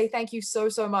just want to say thank you so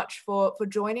much for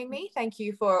joining me. Thank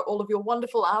you for all of your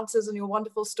wonderful answers and your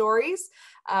wonderful stories.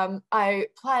 I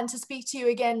plan to speak to you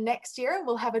again next year, and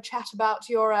we'll have a chat about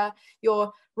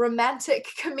your romantic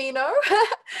Camino.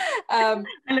 I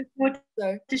look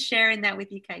forward to sharing that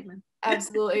with you, Caitlin.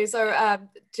 Absolutely. So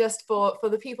just for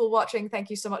the people watching, thank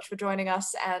you so much for joining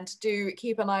us, and do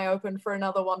keep an eye open for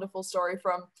another wonderful story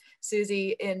from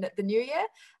Susie in the new year.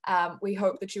 We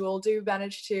hope that you all do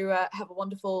manage to have a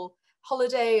wonderful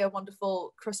holiday, a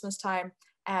wonderful Christmas time,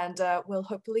 and we'll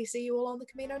hopefully see you all on the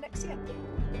Camino next year.